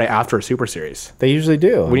a Saturday after a Super Series. They usually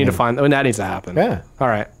do. We need to find. That needs to happen. Yeah. All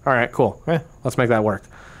right. Cool. Yeah. Let's make that work.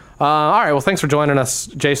 All right. Well, thanks for joining us,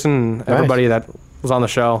 Jason, and everybody that was on the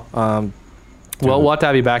show. We'll have to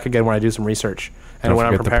have you back again when I do some research and Don't when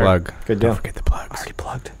I'm forget the prepared. plug. Good deal. Don't forget the plugs. Already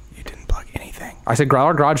plugged. You didn't plug anything. I said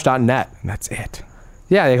growlergarage.net. And that's it.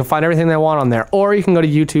 Yeah, you can find everything they want on there. Or you can go to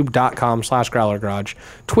youtube.com/growlergarage,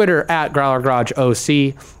 Twitter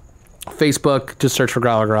 @growlergarageoc, Facebook, just search for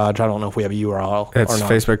Growler Garage. I don't know if we have a URL It's or not.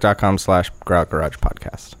 facebook.com/Growler Garage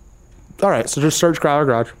Podcast. All right, so just search Growler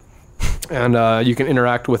Garage, and you can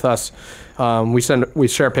interact with us. We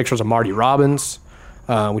share pictures of Marty Robbins.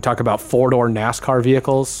 We talk about 4-door NASCAR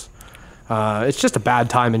vehicles. It's just a bad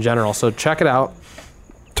time in general, so check it out.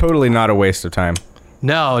 Totally not a waste of time.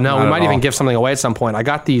 No, we at might even all. give something away at some point. I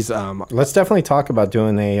got these. Let's definitely talk about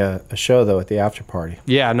doing a show though at the after party.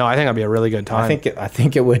 Yeah, no, I think that'd be a really good time. I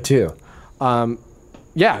think it would too.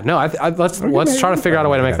 Yeah, no, let's try to figure out a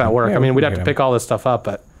way to make that work. Yeah, I mean, we we'd can have to get pick all this stuff up,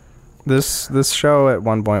 but This show at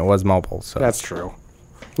one point was mobile, so that's true.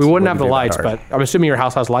 We wouldn't have the wouldn't be lights, that hard. but I'm assuming your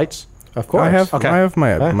house has lights. Of course. I have Okay. I have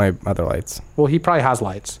my Yeah. my other lights. Well, he probably has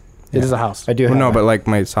lights. It is a house. I do. Well, have no, that. but like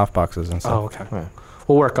my soft boxes and stuff. Oh, okay. Yeah.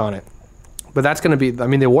 We'll work on it. But that's going to be, I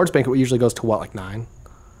mean, the awards banquet usually goes to what, like 9?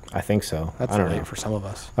 I think so. That's I don't late know. for some of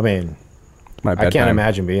us. I mean, It's my I bedtime. can't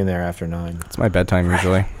imagine being there after 9. It's my bedtime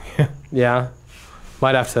usually. Yeah.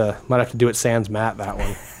 Might have to do it sans Matt, that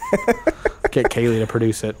one. Get Kaylee to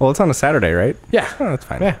produce it. Well, it's on a Saturday, right? Yeah. Oh, that's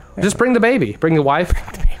fine. Yeah. Just bring the baby. Bring the wife.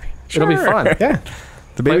 It'll be fun. Yeah,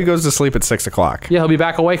 The baby goes to sleep at 6 o'clock. Yeah, he'll be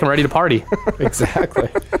back awake and ready to party. exactly.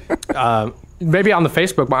 maybe on the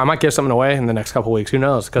Facebook, I might give something away in the next couple weeks. Who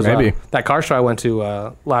knows? Because Maybe. that car show I went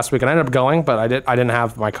to last week, and I ended up going, but I didn't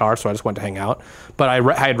have my car, so I just went to hang out. But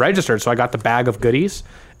I had registered, so I got the bag of goodies.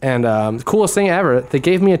 And the coolest thing ever, they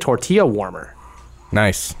gave me a tortilla warmer.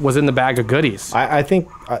 Nice. Was in the bag of goodies. I think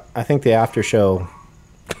the after show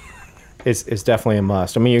is definitely a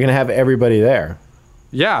must. I mean, you're gonna have everybody there.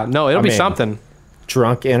 Yeah, no, it'll be mean, something.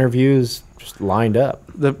 Drunk interviews just lined up.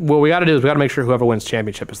 What we got to do is we got to make sure whoever wins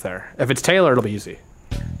championship is there. If it's Taylor, it'll be easy.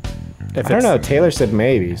 If I don't know. Taylor said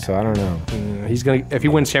maybe, so I don't know. He's gonna. If he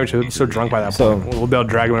wins championship, he'll be so drunk by that So- point, we'll be able to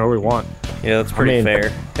drag him wherever we want. Yeah, that's pretty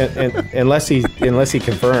fair. Unless he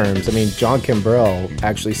confirms. I mean, John Kimbrell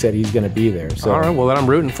actually said he's going to be there. So All right. Well, then I'm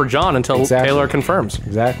rooting for John until Exactly. Taylor confirms.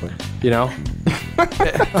 exactly. You know,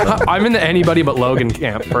 I'm in the anybody but Logan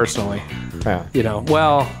camp personally. Yeah. You know,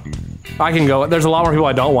 well, I can go. There's a lot more people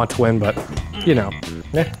I don't want to win, but you know,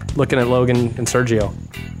 Yeah. looking at Logan and Sergio.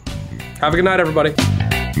 Have a good night, everybody.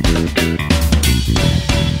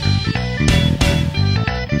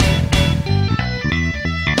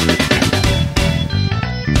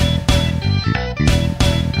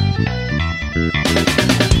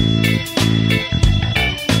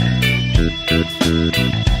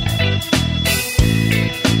 Thank you.